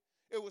have.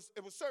 It was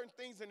certain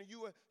things in the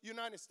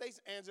United States,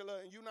 Angela,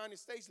 and United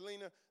States,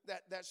 Lena,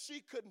 that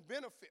she couldn't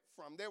benefit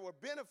from. There were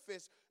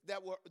benefits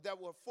that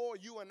were for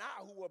you and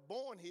I who were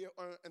born here,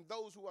 and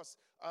those who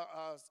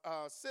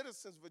are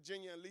citizens,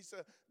 Virginia and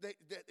Lisa.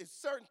 It's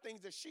certain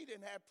things that she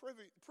didn't have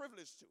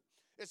privilege to.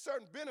 It's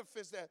certain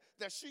benefits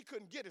that she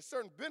couldn't get. It's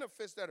certain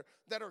benefits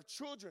that her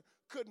children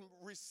couldn't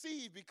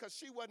receive because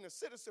she wasn't a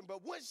citizen.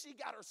 But when she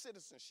got her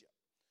citizenship,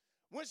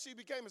 when she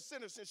became a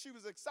citizen, she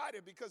was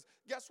excited because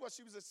guess what?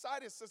 She was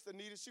excited, Sister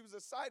Nita. She was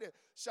excited,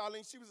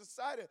 Charlene. She was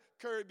excited,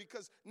 Curry,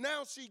 because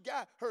now she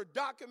got her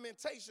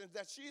documentation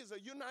that she is a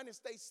United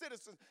States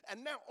citizen,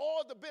 and now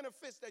all the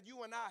benefits that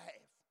you and I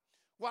have.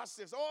 Watch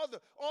this. All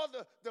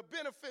the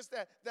benefits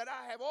that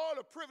I have, all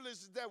the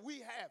privileges that we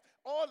have,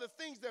 all the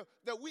things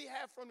that we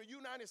have from the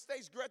United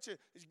States, Gretchen,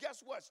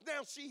 guess what?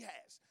 Now she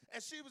has.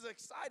 And she was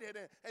excited,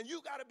 and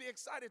you got to be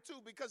excited too,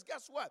 because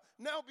guess what?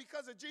 Now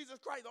because of Jesus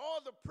Christ,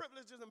 all the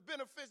privileges and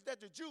benefits that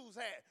the Jews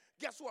had,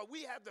 guess what?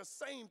 We have the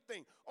same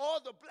thing.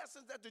 All the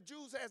blessings that the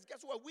Jews had,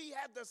 guess what? We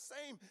have the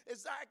same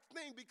exact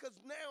thing because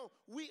now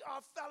we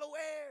are fellow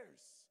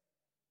heirs.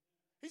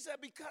 He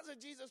said, because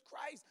of Jesus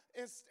Christ,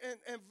 in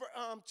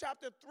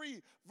chapter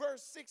 3,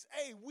 verse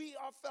 6a, we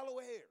are fellow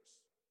heirs.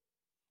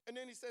 And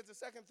then he says the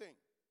second thing.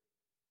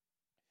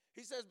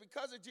 He says,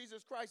 because of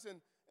Jesus Christ, in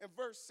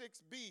verse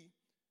 6b,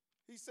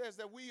 he says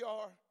that we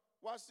are,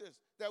 watch this,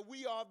 that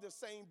we are of the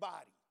same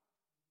body.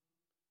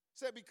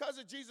 He said, because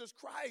of Jesus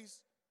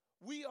Christ,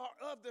 we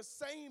are of the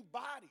same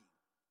body.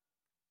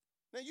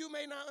 Now, you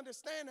may not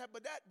understand that,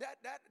 but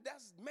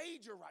that's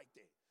major right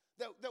there.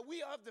 That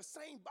we are of the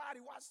same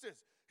body. Watch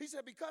this. He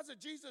said, because of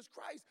Jesus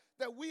Christ,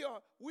 that we are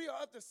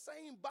of the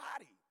same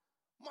body.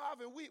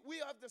 Marvin,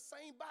 we are of the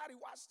same body.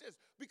 Watch this.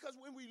 Because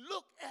when we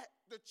look at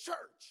the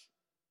church,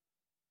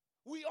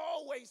 we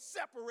always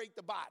separate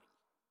the body.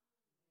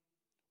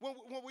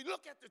 When we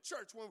look at the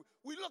church,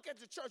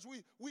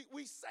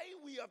 we say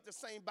we are of the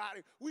same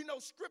body. We know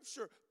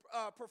Scripture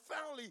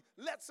profoundly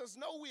lets us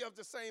know we are of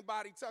the same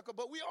body, Tucker,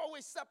 but we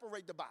always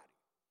separate the body.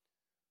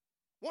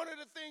 One of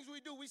the things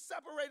we do, we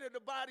separated the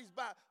bodies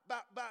by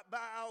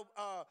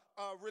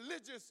our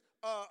religious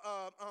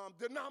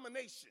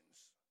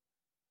denominations.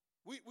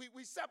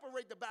 We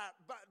separate the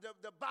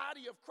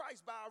body of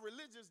Christ by our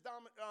religious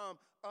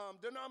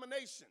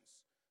denominations.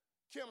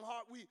 Kim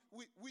Hart, we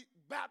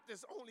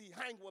Baptists only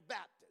hang with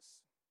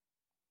Baptists.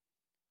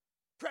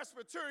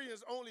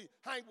 Presbyterians only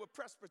hang with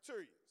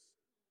Presbyterians.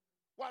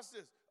 Watch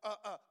this.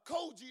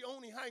 Koji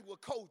only hang with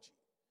Koji.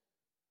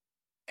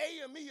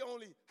 AME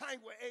only hang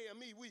with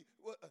AME.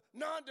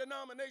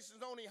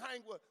 Non-denominations only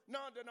hang with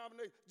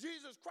non-denominations.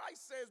 Jesus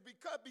Christ says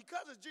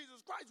because of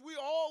Jesus Christ, we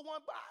are all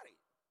one body.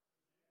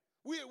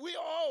 We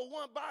all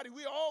one body.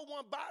 We all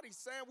one body,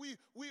 Sam.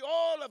 We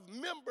all are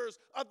members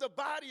of the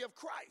body of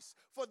Christ.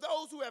 For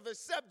those who have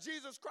accepted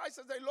Jesus Christ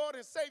as their Lord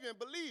and Savior and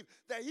believe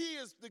that he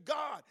is the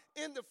God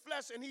in the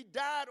flesh and he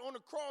died on the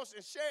cross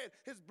and shed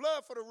his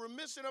blood for the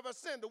remission of our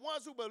sin, the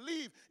ones who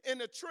believe in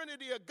the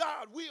Trinity of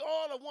God, we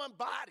all are one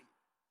body.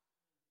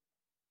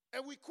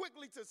 And we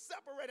quickly to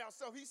separate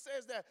ourselves. He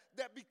says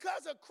that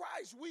because of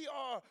Christ, we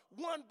are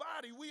one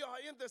body. We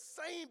are in the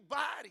same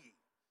body.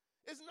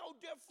 It's no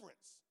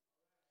difference.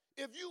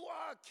 If you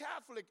are a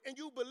Catholic and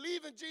you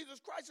believe in Jesus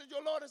Christ as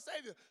your Lord and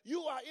Savior,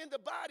 you are in the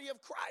body of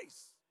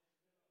Christ.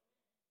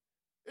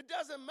 It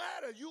doesn't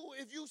matter.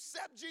 If you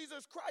accept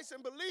Jesus Christ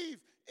and believe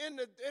in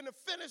the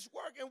finished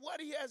work and what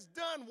he has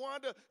done,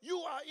 Wanda, you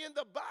are in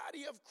the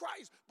body of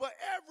Christ. But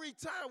every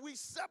time we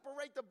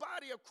separate the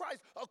body of Christ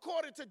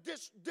according to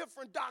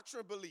different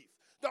doctrine belief.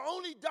 The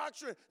only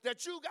doctrine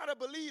that you got to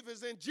believe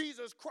is in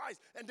Jesus Christ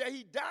and that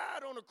he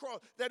died on the cross,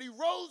 that he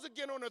rose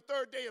again on the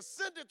third day,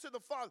 ascended to the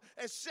Father,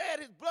 and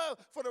shed his blood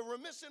for the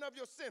remission of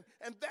your sin,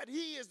 and that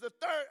he is the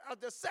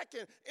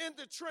second in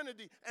the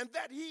Trinity, and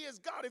that he is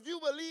God. If you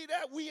believe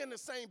that, we in the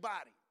same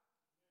body.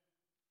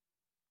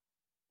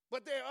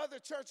 But there are other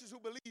churches who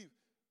believe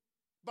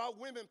about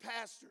women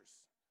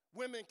pastors.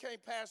 Women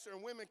can't pastor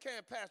and women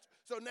can't pastor.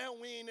 So now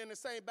we ain't in the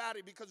same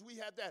body because we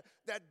have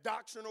that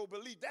doctrinal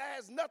belief. That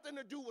has nothing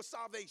to do with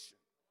salvation.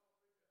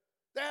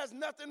 That has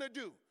nothing to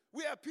do.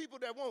 We have people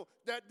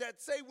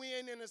that say we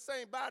ain't in the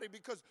same body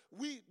because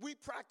we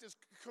practice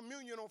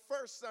communion on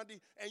first Sunday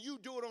and you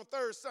do it on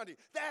third Sunday.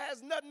 That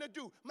has nothing to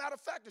do. Matter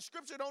of fact, the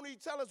scripture don't even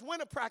tell us when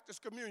to practice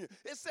communion.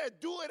 It said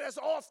do it as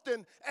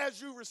often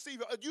as you receive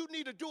it. You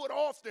need to do it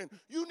often.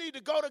 You need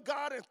to go to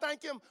God and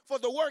thank him for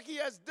the work he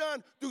has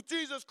done through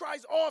Jesus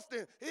Christ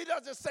often. He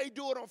doesn't say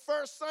do it on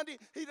first Sunday.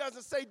 He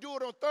doesn't say do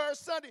it on third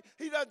Sunday.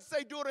 He doesn't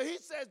say do it. He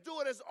says do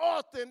it as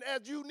often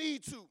as you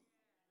need to.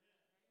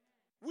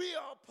 We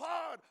are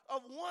part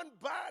of one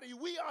body.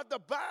 We are the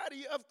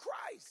body of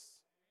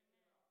Christ.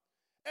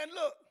 And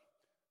look,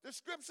 the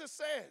scripture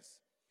says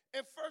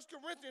in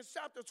 1 Corinthians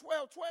chapter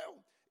 12,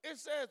 it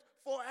says,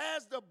 for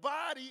as the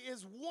body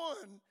is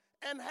one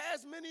and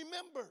has many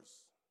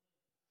members.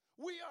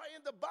 We are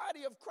in the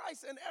body of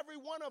Christ and every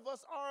one of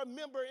us are a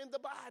member in the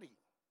body.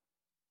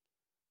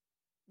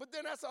 But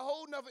then that's a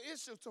whole nother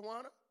issue,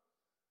 Tawana,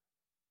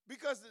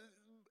 because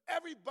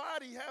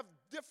everybody have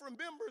different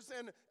members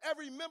and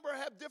every member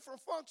have different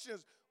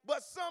functions.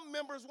 But some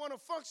members want to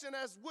function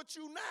as what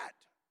you not.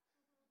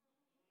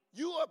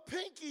 You are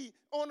pinky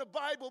on the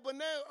Bible, but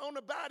now on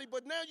the body,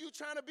 but now you're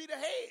trying to be the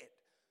head.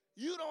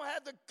 You don't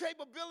have the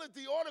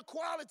capability or the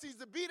qualities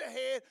to be the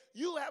head.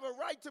 You have a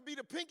right to be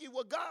the pinky.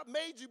 Well, God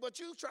made you, but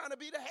you trying to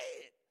be the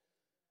head.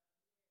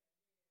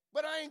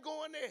 But I ain't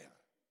going there.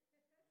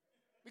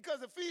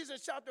 Because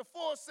Ephesians chapter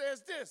 4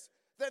 says this,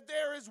 that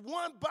there is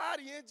one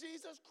body in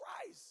Jesus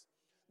Christ.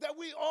 That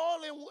we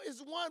all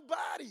is one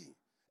body.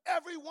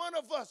 Every one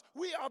of us,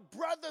 we are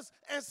brothers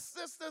and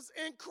sisters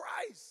in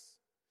Christ.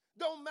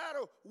 Don't matter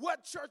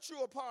what church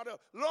you're a part of.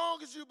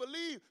 Long as you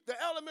believe the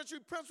elementary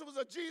principles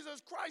of Jesus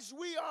Christ,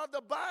 we are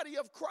the body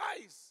of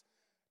Christ.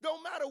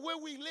 Don't matter where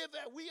we live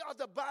at, we are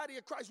the body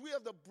of Christ. We are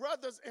the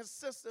brothers and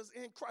sisters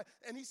in Christ.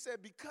 And he said,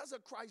 because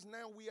of Christ,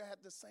 now we have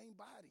the same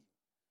body.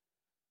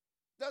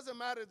 Doesn't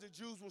matter if the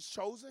Jews was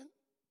chosen.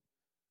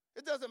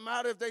 It doesn't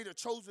matter if they the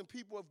chosen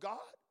people of God.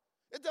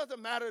 It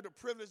doesn't matter the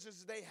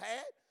privileges they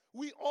had.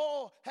 We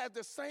all have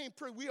the same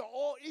privilege. We are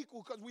all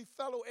equal because we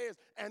fellow heirs.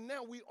 And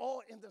now we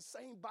all in the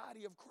same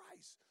body of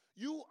Christ.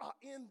 You are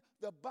in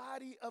the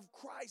body of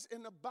Christ,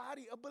 in the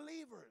body of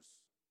believers.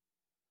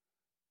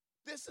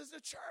 This is the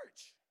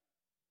church.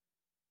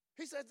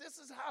 He said this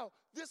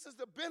is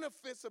the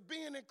benefits of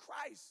being in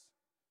Christ.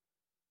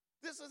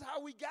 This is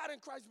how we got in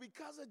Christ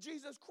because of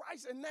Jesus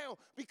Christ. And now,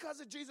 because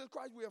of Jesus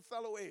Christ, we are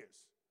fellow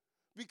heirs.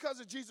 Because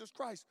of Jesus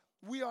Christ,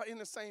 we are in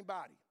the same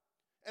body.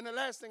 And the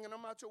last thing, and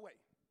I'm out your way.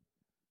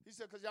 He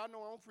said, because y'all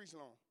know I don't preach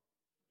long.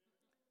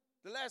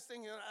 The last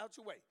thing, and out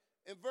your way.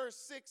 In verse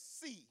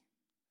 6c,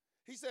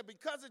 he said,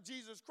 because of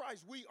Jesus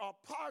Christ, we are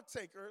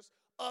partakers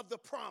of the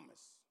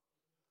promise.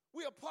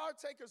 We are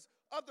partakers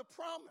of the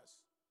promise.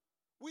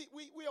 We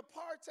are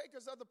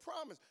partakers of the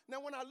promise.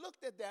 Now, when I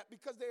looked at that,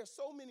 because there are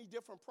so many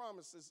different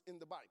promises in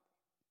the Bible.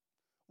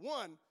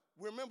 One,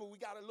 remember, we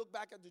got to look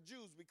back at the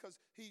Jews because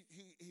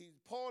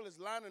Paul is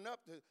lining up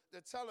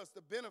to tell us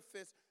the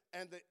benefits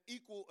and the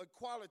equal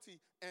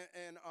equality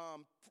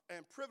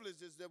and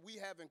privileges that we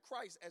have in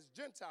Christ as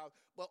Gentiles,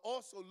 but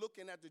also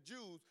looking at the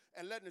Jews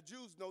and letting the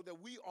Jews know that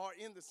we are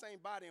in the same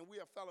body and we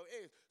are fellow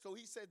heirs. So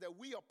he said that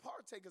we are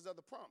partakers of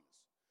the promise.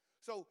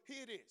 So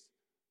here it is.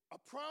 A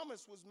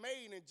promise was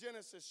made in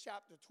Genesis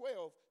chapter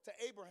 12 to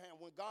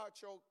Abraham when God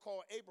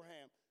called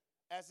Abraham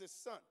as his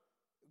son.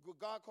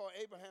 God called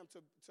Abraham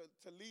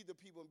to lead the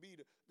people and be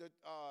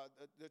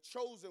the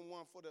chosen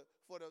one for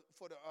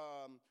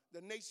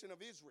the nation of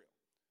Israel.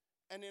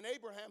 And then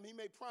Abraham, he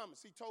made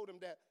promise. He told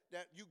him that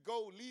you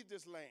go leave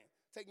this land,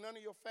 take none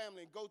of your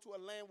family, and go to a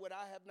land where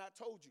I have not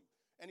told you.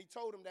 And he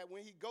told him that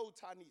when he go,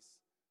 Tanis,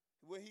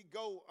 when he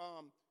go,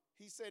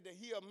 he said that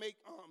he'll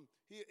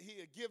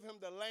give him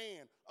the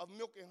land of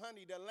milk and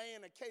honey, the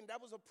land of Canaan.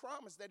 That was a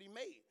promise that he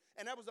made,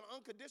 and that was an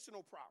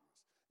unconditional promise.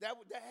 That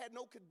had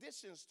no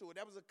conditions to it.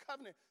 That was a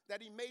covenant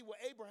that he made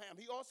with Abraham.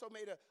 He also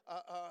made a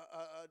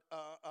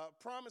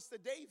promise to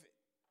David.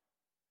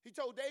 He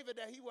told David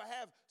that he would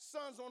have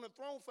sons on the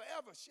throne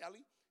forever,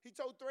 Shelley. He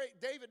told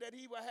David that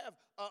he would have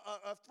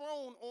a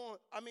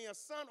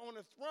son on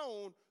the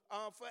throne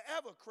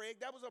forever, Craig.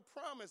 That was a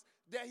promise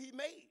that he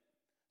made.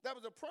 That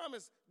was a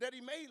promise that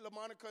he made,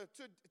 LaMonica,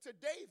 to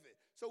David.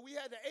 So we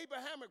had the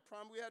Abrahamic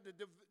promise, we had the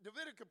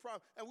Davidic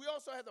promise, and we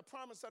also had the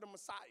promise of the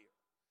Messiah,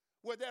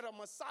 where that a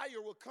Messiah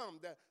will come,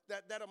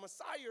 that a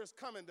Messiah is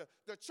coming,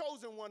 the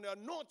chosen one, the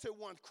anointed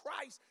one,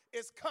 Christ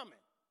is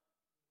coming.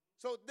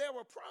 So there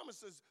were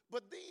promises,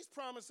 but these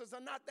promises are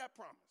not that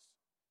promise.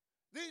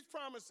 These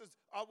promises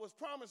was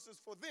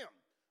promises for them.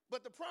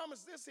 But the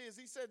promise this is,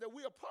 he said that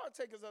we are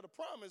partakers of the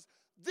promise.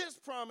 This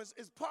promise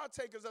is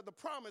partakers of the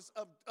promise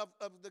of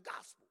the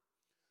gospel.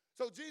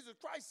 So Jesus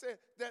Christ said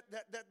that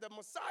the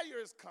Messiah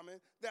is coming,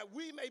 that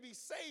we may be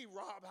saved,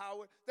 Rob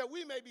Howard, that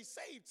we may be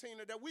saved,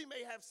 Tina, that we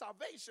may have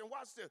salvation.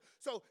 Watch this.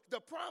 So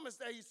the promise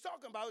that he's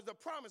talking about is the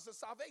promise of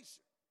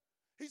salvation.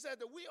 He said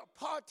that we are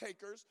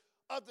partakers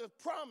of the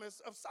promise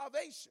of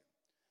salvation.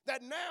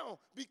 That now,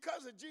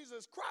 because of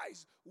Jesus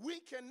Christ,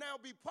 we can now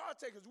be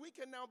partakers. We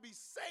can now be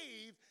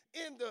saved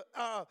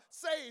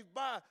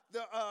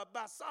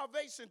by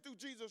salvation through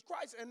Jesus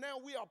Christ, and now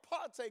we are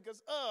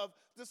partakers of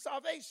the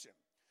salvation.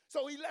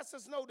 So he lets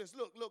us know this.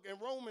 Look, in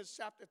Romans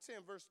chapter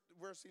 10,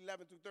 verse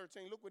 11 through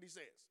 13, look what he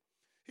says.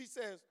 He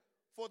says,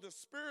 for the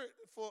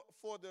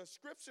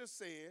scripture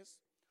says,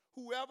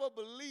 whoever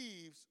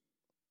believes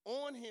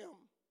on him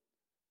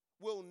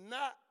will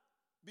not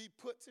be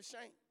put to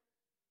shame.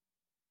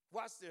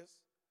 Watch this.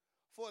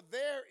 For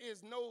there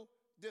is no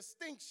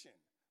distinction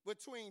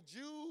between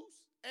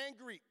Jews and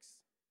Greeks.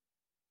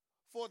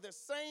 For the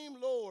same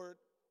Lord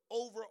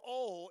over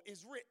all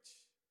is rich,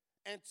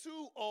 and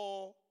to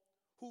all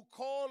who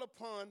call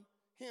upon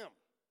him.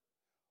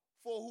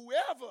 For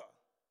whoever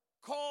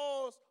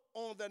calls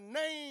on the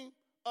name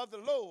of the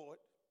Lord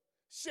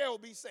shall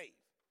be saved.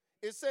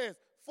 It says,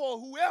 for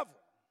whoever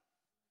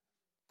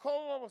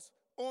calls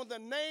on the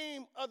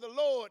name of the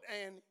Lord,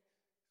 and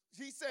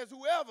he says,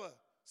 whoever,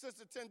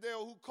 Sister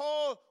Tyndale, who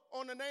called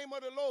on the name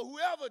of the Lord,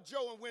 whoever,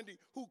 Joe and Wendy,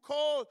 who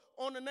called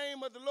on the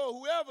name of the Lord,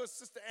 whoever,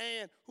 Sister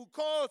Ann, who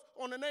called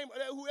on the name,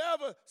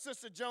 whoever,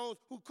 Sister Jones,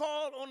 who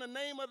called on the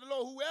name of the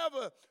Lord,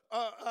 whoever,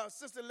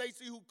 Sister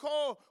Lacey, who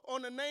called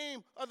on the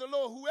name of the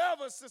Lord,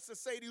 whoever, Sister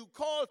Sadie, who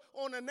called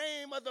on the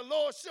name of the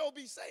Lord shall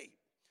be saved.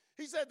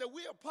 He said that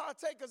we are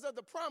partakers of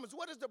the promise.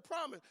 What is the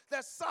promise?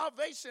 That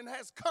salvation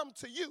has come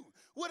to you.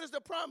 What is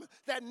the promise?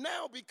 That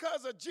now,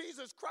 because of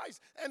Jesus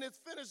Christ and his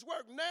finished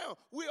work, now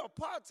we are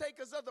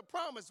partakers of the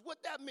promise. What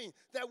that means?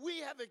 That we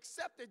have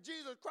accepted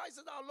Jesus Christ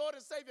as our Lord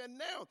and Savior. And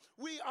now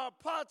we are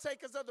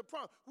partakers of the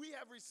promise. We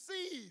have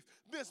received,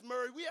 Miss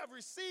Murray, we have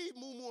received,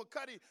 Mumu and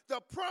Cuddy,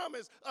 the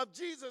promise of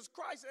Jesus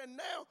Christ. And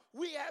now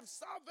we have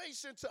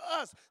salvation to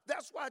us.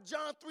 That's why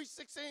John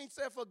 3:16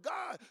 said, for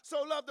God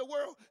so loved the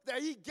world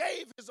that he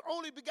gave his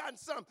only begotten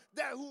son,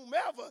 that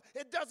whomever,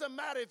 it doesn't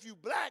matter if you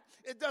black,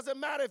 it doesn't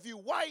matter if you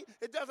white,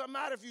 it doesn't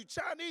matter if you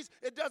Chinese,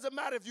 it doesn't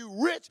matter if you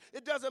rich,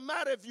 it doesn't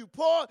matter if you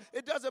poor,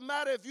 it doesn't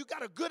matter if you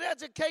got a good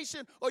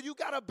education or you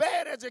got a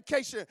bad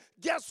education.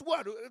 Guess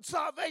what?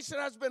 Salvation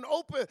has been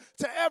open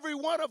to every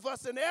one of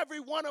us, and every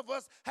one of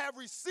us have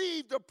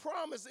received the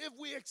promise if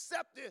we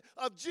accept it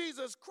of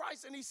Jesus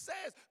Christ. And he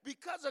says,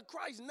 because of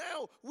Christ,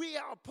 now we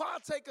are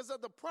partakers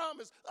of the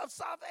promise of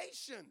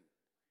salvation.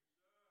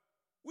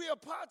 We are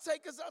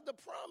partakers of the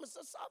promise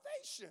of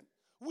salvation.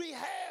 We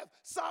have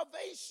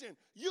salvation.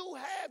 You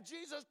have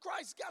Jesus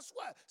Christ. Guess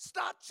what?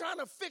 Stop trying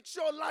to fix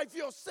your life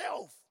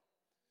yourself.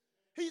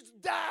 He's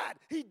died.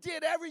 He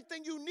did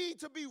everything you need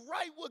to be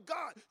right with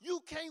God.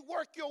 You can't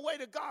work your way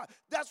to God.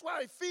 That's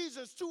why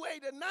Ephesians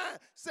 2:8-9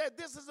 said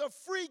this is a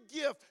free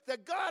gift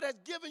that God has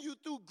given you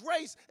through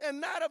grace and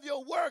not of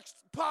your works,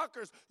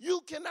 Parkers.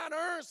 You cannot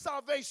earn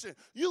salvation.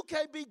 You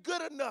can't be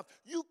good enough.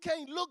 You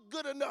can't look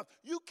good enough.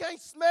 You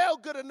can't smell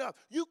good enough.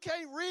 You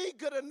can't read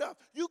good enough.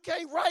 You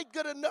can't write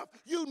good enough.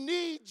 You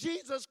need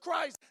Jesus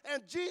Christ,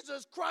 and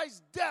Jesus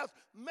Christ's death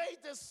made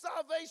this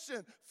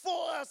salvation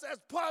for us as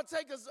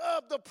partakers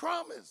of the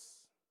promise.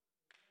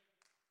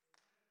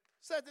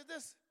 Said that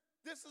this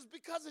is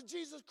because of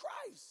Jesus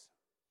Christ.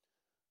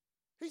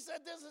 He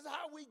said this is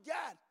how we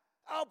got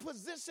our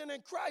position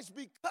in Christ,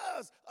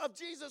 because of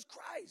Jesus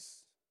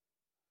Christ.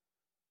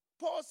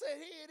 Paul said,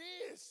 here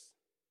it is.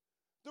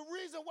 The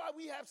reason why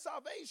we have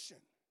salvation.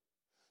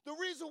 The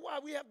reason why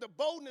we have the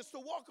boldness to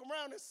walk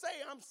around and say,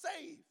 I'm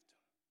saved.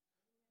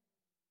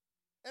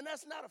 And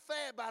that's not a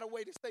fad, by the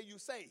way, to say you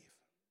saved.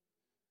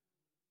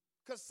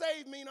 Because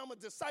saved means I'm a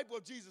disciple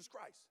of Jesus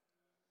Christ.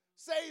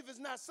 Save is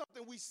not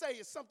something we say,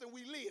 it's something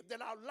we live,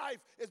 that our life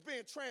is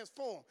being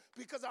transformed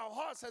because our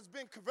hearts has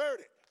been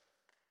converted.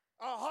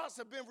 Our hearts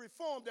have been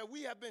reformed, that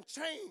we have been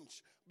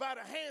changed by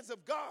the hands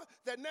of God,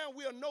 that now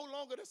we are no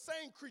longer the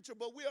same creature,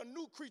 but we are a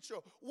new creature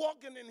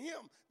walking in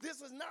him. This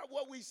is not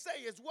what we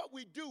say, it's what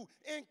we do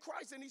in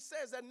Christ. And he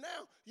says that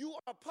now you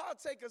are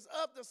partakers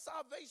of the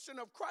salvation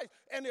of Christ.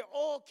 And it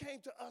all came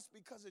to us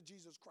because of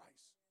Jesus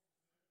Christ.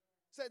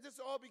 Said this is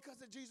all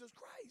because of Jesus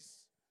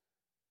Christ.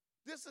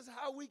 This is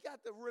how we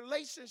got the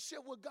relationship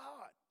with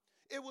God.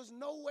 It was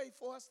no way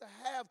for us to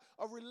have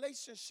a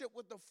relationship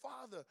with the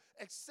Father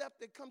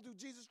except it come through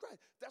Jesus Christ.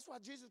 That's why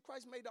Jesus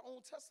Christ made the own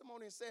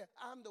testimony and said,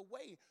 I'm the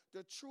way,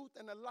 the truth,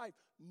 and the life.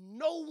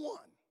 No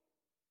one,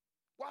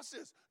 watch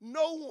this,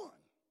 no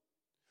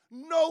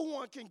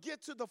one can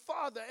get to the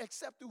Father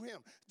except through him.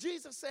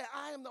 Jesus said,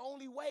 I am the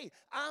only way.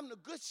 I'm the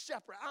good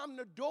shepherd. I'm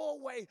the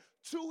doorway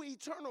to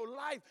eternal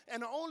life.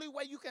 And the only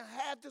way you can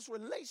have this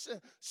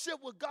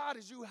relationship with God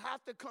is you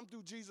have to come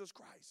through Jesus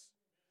Christ.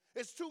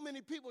 It's too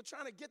many people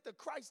trying to get to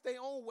Christ their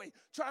own way,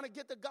 trying to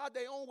get to God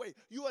their own way.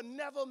 You will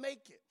never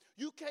make it.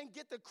 You can't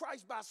get to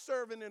Christ by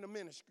serving in a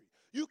ministry.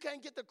 You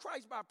can't get to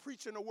Christ by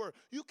preaching the word.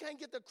 You can't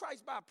get to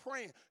Christ by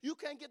praying. You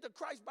can't get to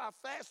Christ by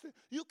fasting.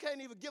 You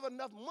can't even give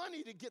enough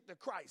money to get to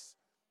Christ.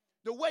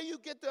 The way you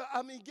get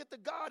to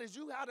God is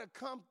you have to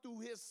come through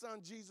his son,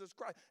 Jesus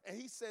Christ. And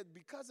he said,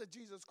 because of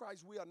Jesus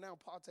Christ, we are now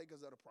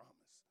partakers of the promise.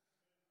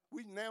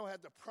 We now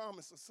have the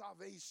promise of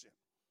salvation.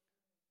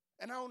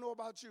 And I don't know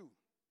about you,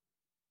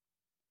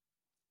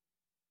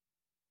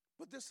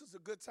 but this is a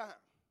good time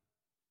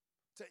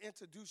to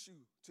introduce you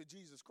to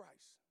Jesus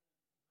Christ.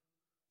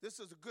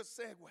 This is a good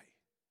segue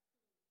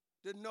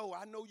to know.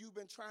 I know you've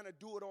been trying to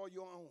do it all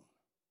your own.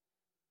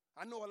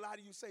 I know a lot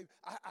of you say,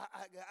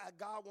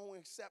 God won't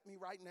accept me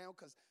right now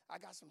because I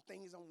got some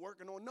things I'm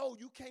working on. No,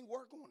 you can't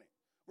work on it.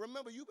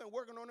 Remember, you've been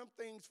working on them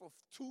things for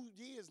 2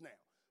 years now,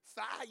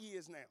 5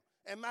 years now.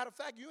 And matter of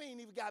fact, you ain't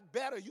even got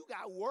better. You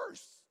got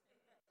worse.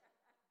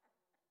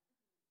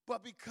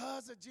 But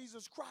because of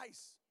Jesus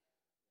Christ,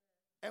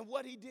 and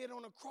what he did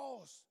on the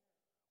cross,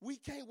 we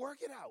can't work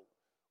it out.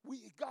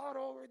 God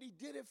already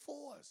did it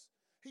for us.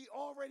 He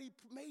already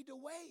made the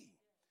way.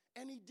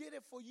 And he did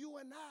it for you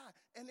and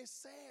I. And it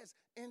says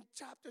in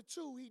chapter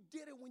 2, he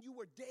did it when you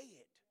were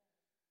dead.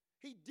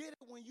 He did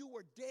it when you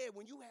were dead,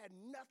 when you had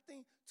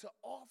nothing to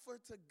offer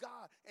to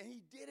God. And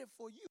he did it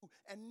for you.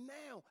 And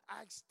now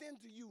I extend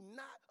to you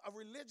not a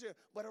religion,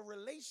 but a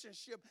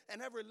relationship.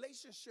 And that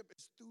relationship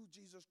is through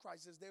Jesus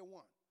Christ. Is there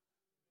one?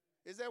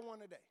 Is there one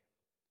today?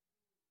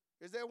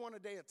 Is there one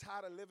today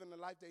tired of living the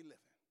life they live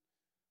in?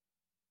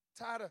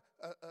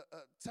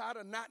 Tired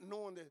of not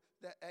knowing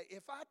that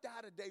if I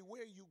die today,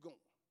 where are you going?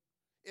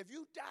 If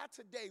you die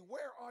today,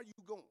 where are you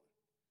going?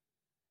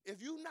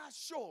 If you're not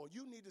sure,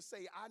 you need to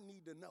say, I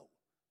need to know.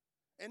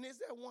 And is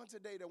there one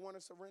today that want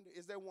to surrender?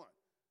 Is there one?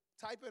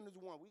 Type in as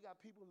one. We got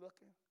people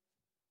looking.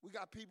 We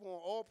got people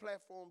on all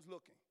platforms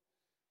looking.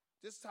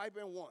 Just type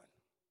in one.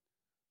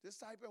 Just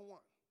type in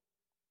one.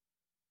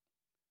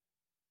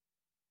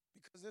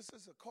 Because this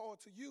is a call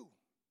to you,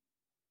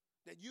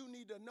 that you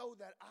need to know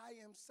that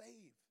I am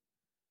saved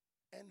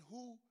and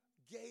who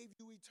gave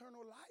you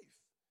eternal life.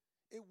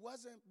 It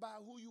wasn't by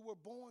who you were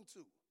born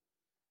to.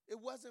 It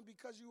wasn't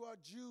because you are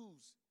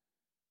Jews.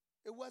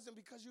 It wasn't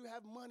because you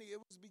have money. It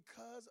was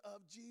because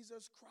of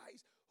Jesus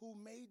Christ who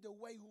made the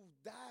way, who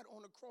died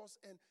on the cross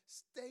and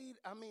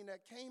that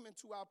came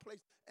into our place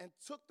and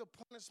took the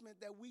punishment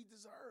that we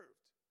deserved.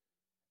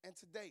 And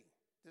today,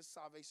 this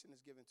salvation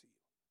is given to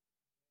you.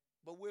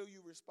 But will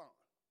you respond?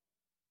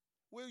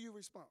 Will you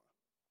respond?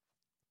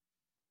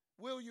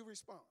 Will you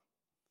respond?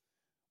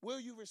 Will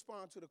you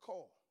respond to the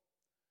call?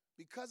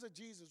 Because of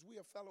Jesus, we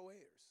are fellow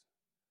heirs.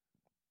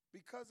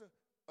 Because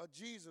of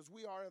Jesus,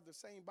 we are of the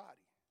same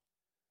body.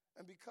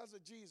 And because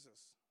of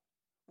Jesus,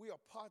 we are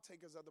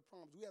partakers of the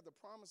promise. We have the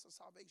promise of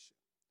salvation.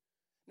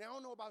 Now, I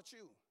don't know about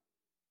you,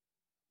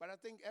 but I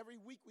think every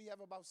week we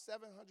have about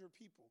 700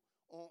 people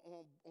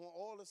on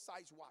all the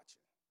sites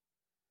watching.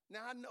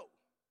 Now, I know.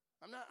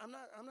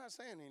 I'm not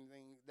saying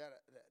anything that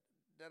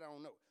I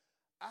don't know.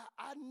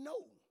 I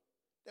know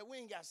that we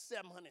ain't got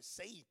 700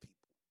 saved people.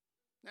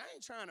 Now, I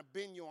ain't trying to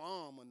bend your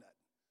arm or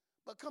nothing.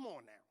 But come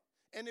on now.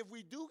 And if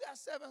we do got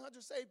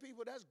 700 saved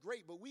people, that's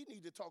great, but we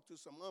need to talk to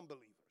some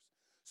unbelievers.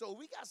 So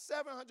we got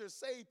 700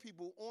 saved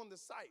people on the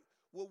site.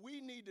 What we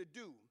need to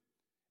do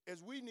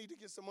is we need to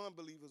get some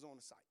unbelievers on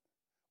the site.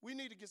 We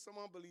need to get some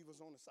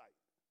unbelievers on the site.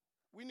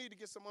 We need to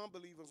get some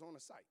unbelievers on the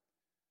site.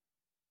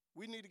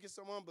 We need to get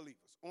some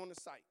unbelievers on the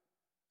site.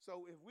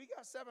 So if we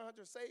got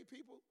 700 saved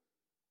people,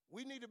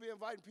 we need to be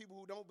inviting people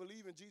who don't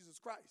believe in Jesus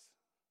Christ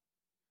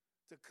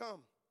to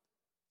come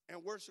and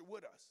worship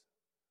with us.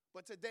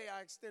 But today I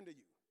extend to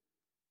you.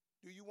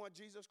 Do you want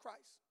Jesus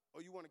Christ,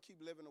 or you want to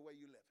keep living the way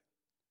you live?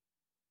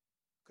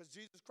 Because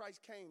Jesus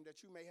Christ came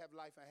that you may have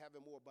life and have it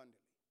more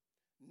abundantly.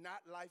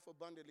 Not life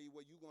abundantly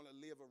where you're going to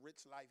live a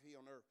rich life here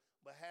on earth,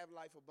 but have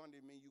life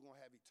abundantly means you're going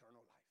to have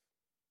eternal life.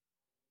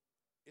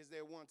 Is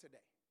there one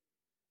today?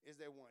 Is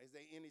there one? Is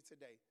there any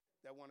today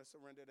that want to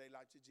surrender their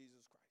life to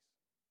Jesus Christ?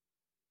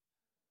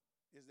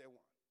 Is there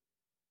one?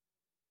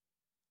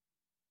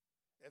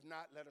 If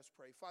not, let us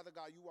pray. Father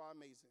God, you are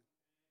amazing.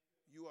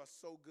 You are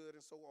so good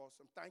and so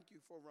awesome. Thank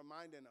you for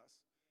reminding us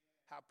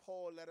how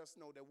Paul let us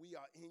know that we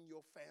are in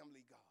your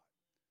family, God,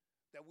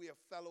 that we are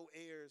fellow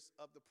heirs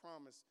of the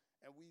promise.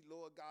 And we,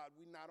 Lord God,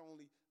 we not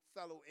only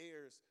fellow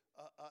heirs,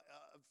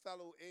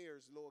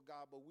 Lord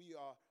God, but we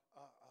are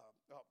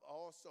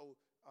also,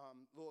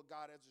 Lord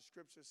God, as the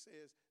scripture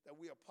says, that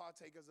we are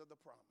partakers of the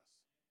promise.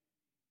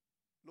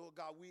 Lord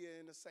God, we are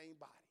in the same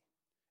body.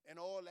 And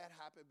all that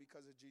happened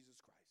because of Jesus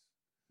Christ.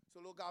 So,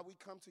 Lord God, we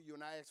come to you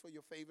and I ask for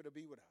your favor to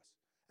be with us.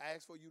 I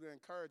ask for you to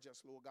encourage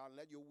us, Lord God, and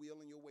let your will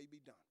and your way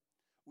be done.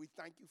 We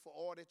thank you for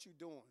all that you're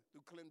doing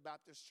through Clinton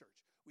Baptist Church.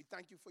 We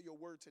thank you for your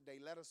word today.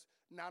 Let us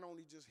not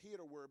only just hear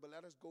the word, but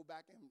let us go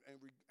back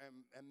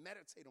and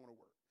meditate on the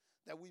word,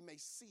 that we may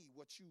see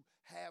what you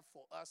have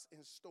for us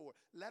in store.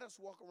 Let us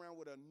walk around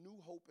with a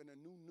new hope and a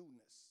new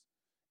newness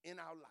in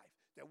our life,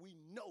 that we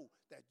know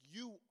that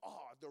you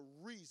are the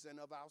reason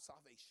of our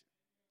salvation.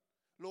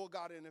 Lord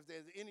God, and if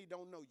there's any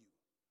don't know you,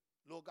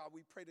 Lord God,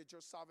 we pray that your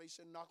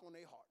salvation knock on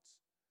their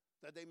hearts,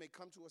 that they may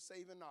come to a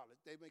saving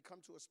knowledge, they may come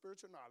to a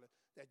spiritual knowledge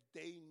that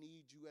they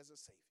need you as a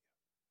Savior.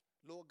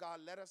 Lord God,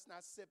 let us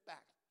not sit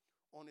back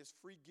on this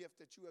free gift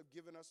that you have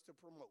given us to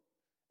promote,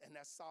 and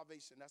that's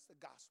salvation, that's the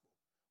gospel.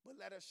 But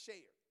let us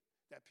share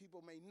that people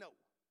may know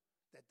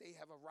that they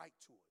have a right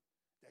to it,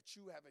 that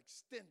you have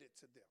extended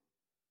to them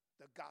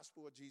the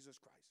gospel of Jesus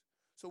Christ.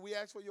 So we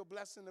ask for your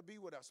blessing to be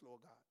with us,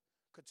 Lord God.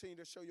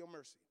 Continue to show your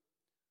mercy.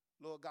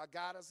 Lord God,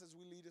 guide us as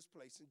we leave this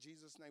place. In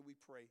Jesus' name we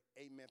pray,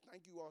 amen.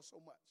 Thank you all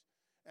so much.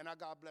 And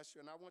God bless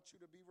you. And I want you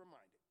to be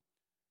reminded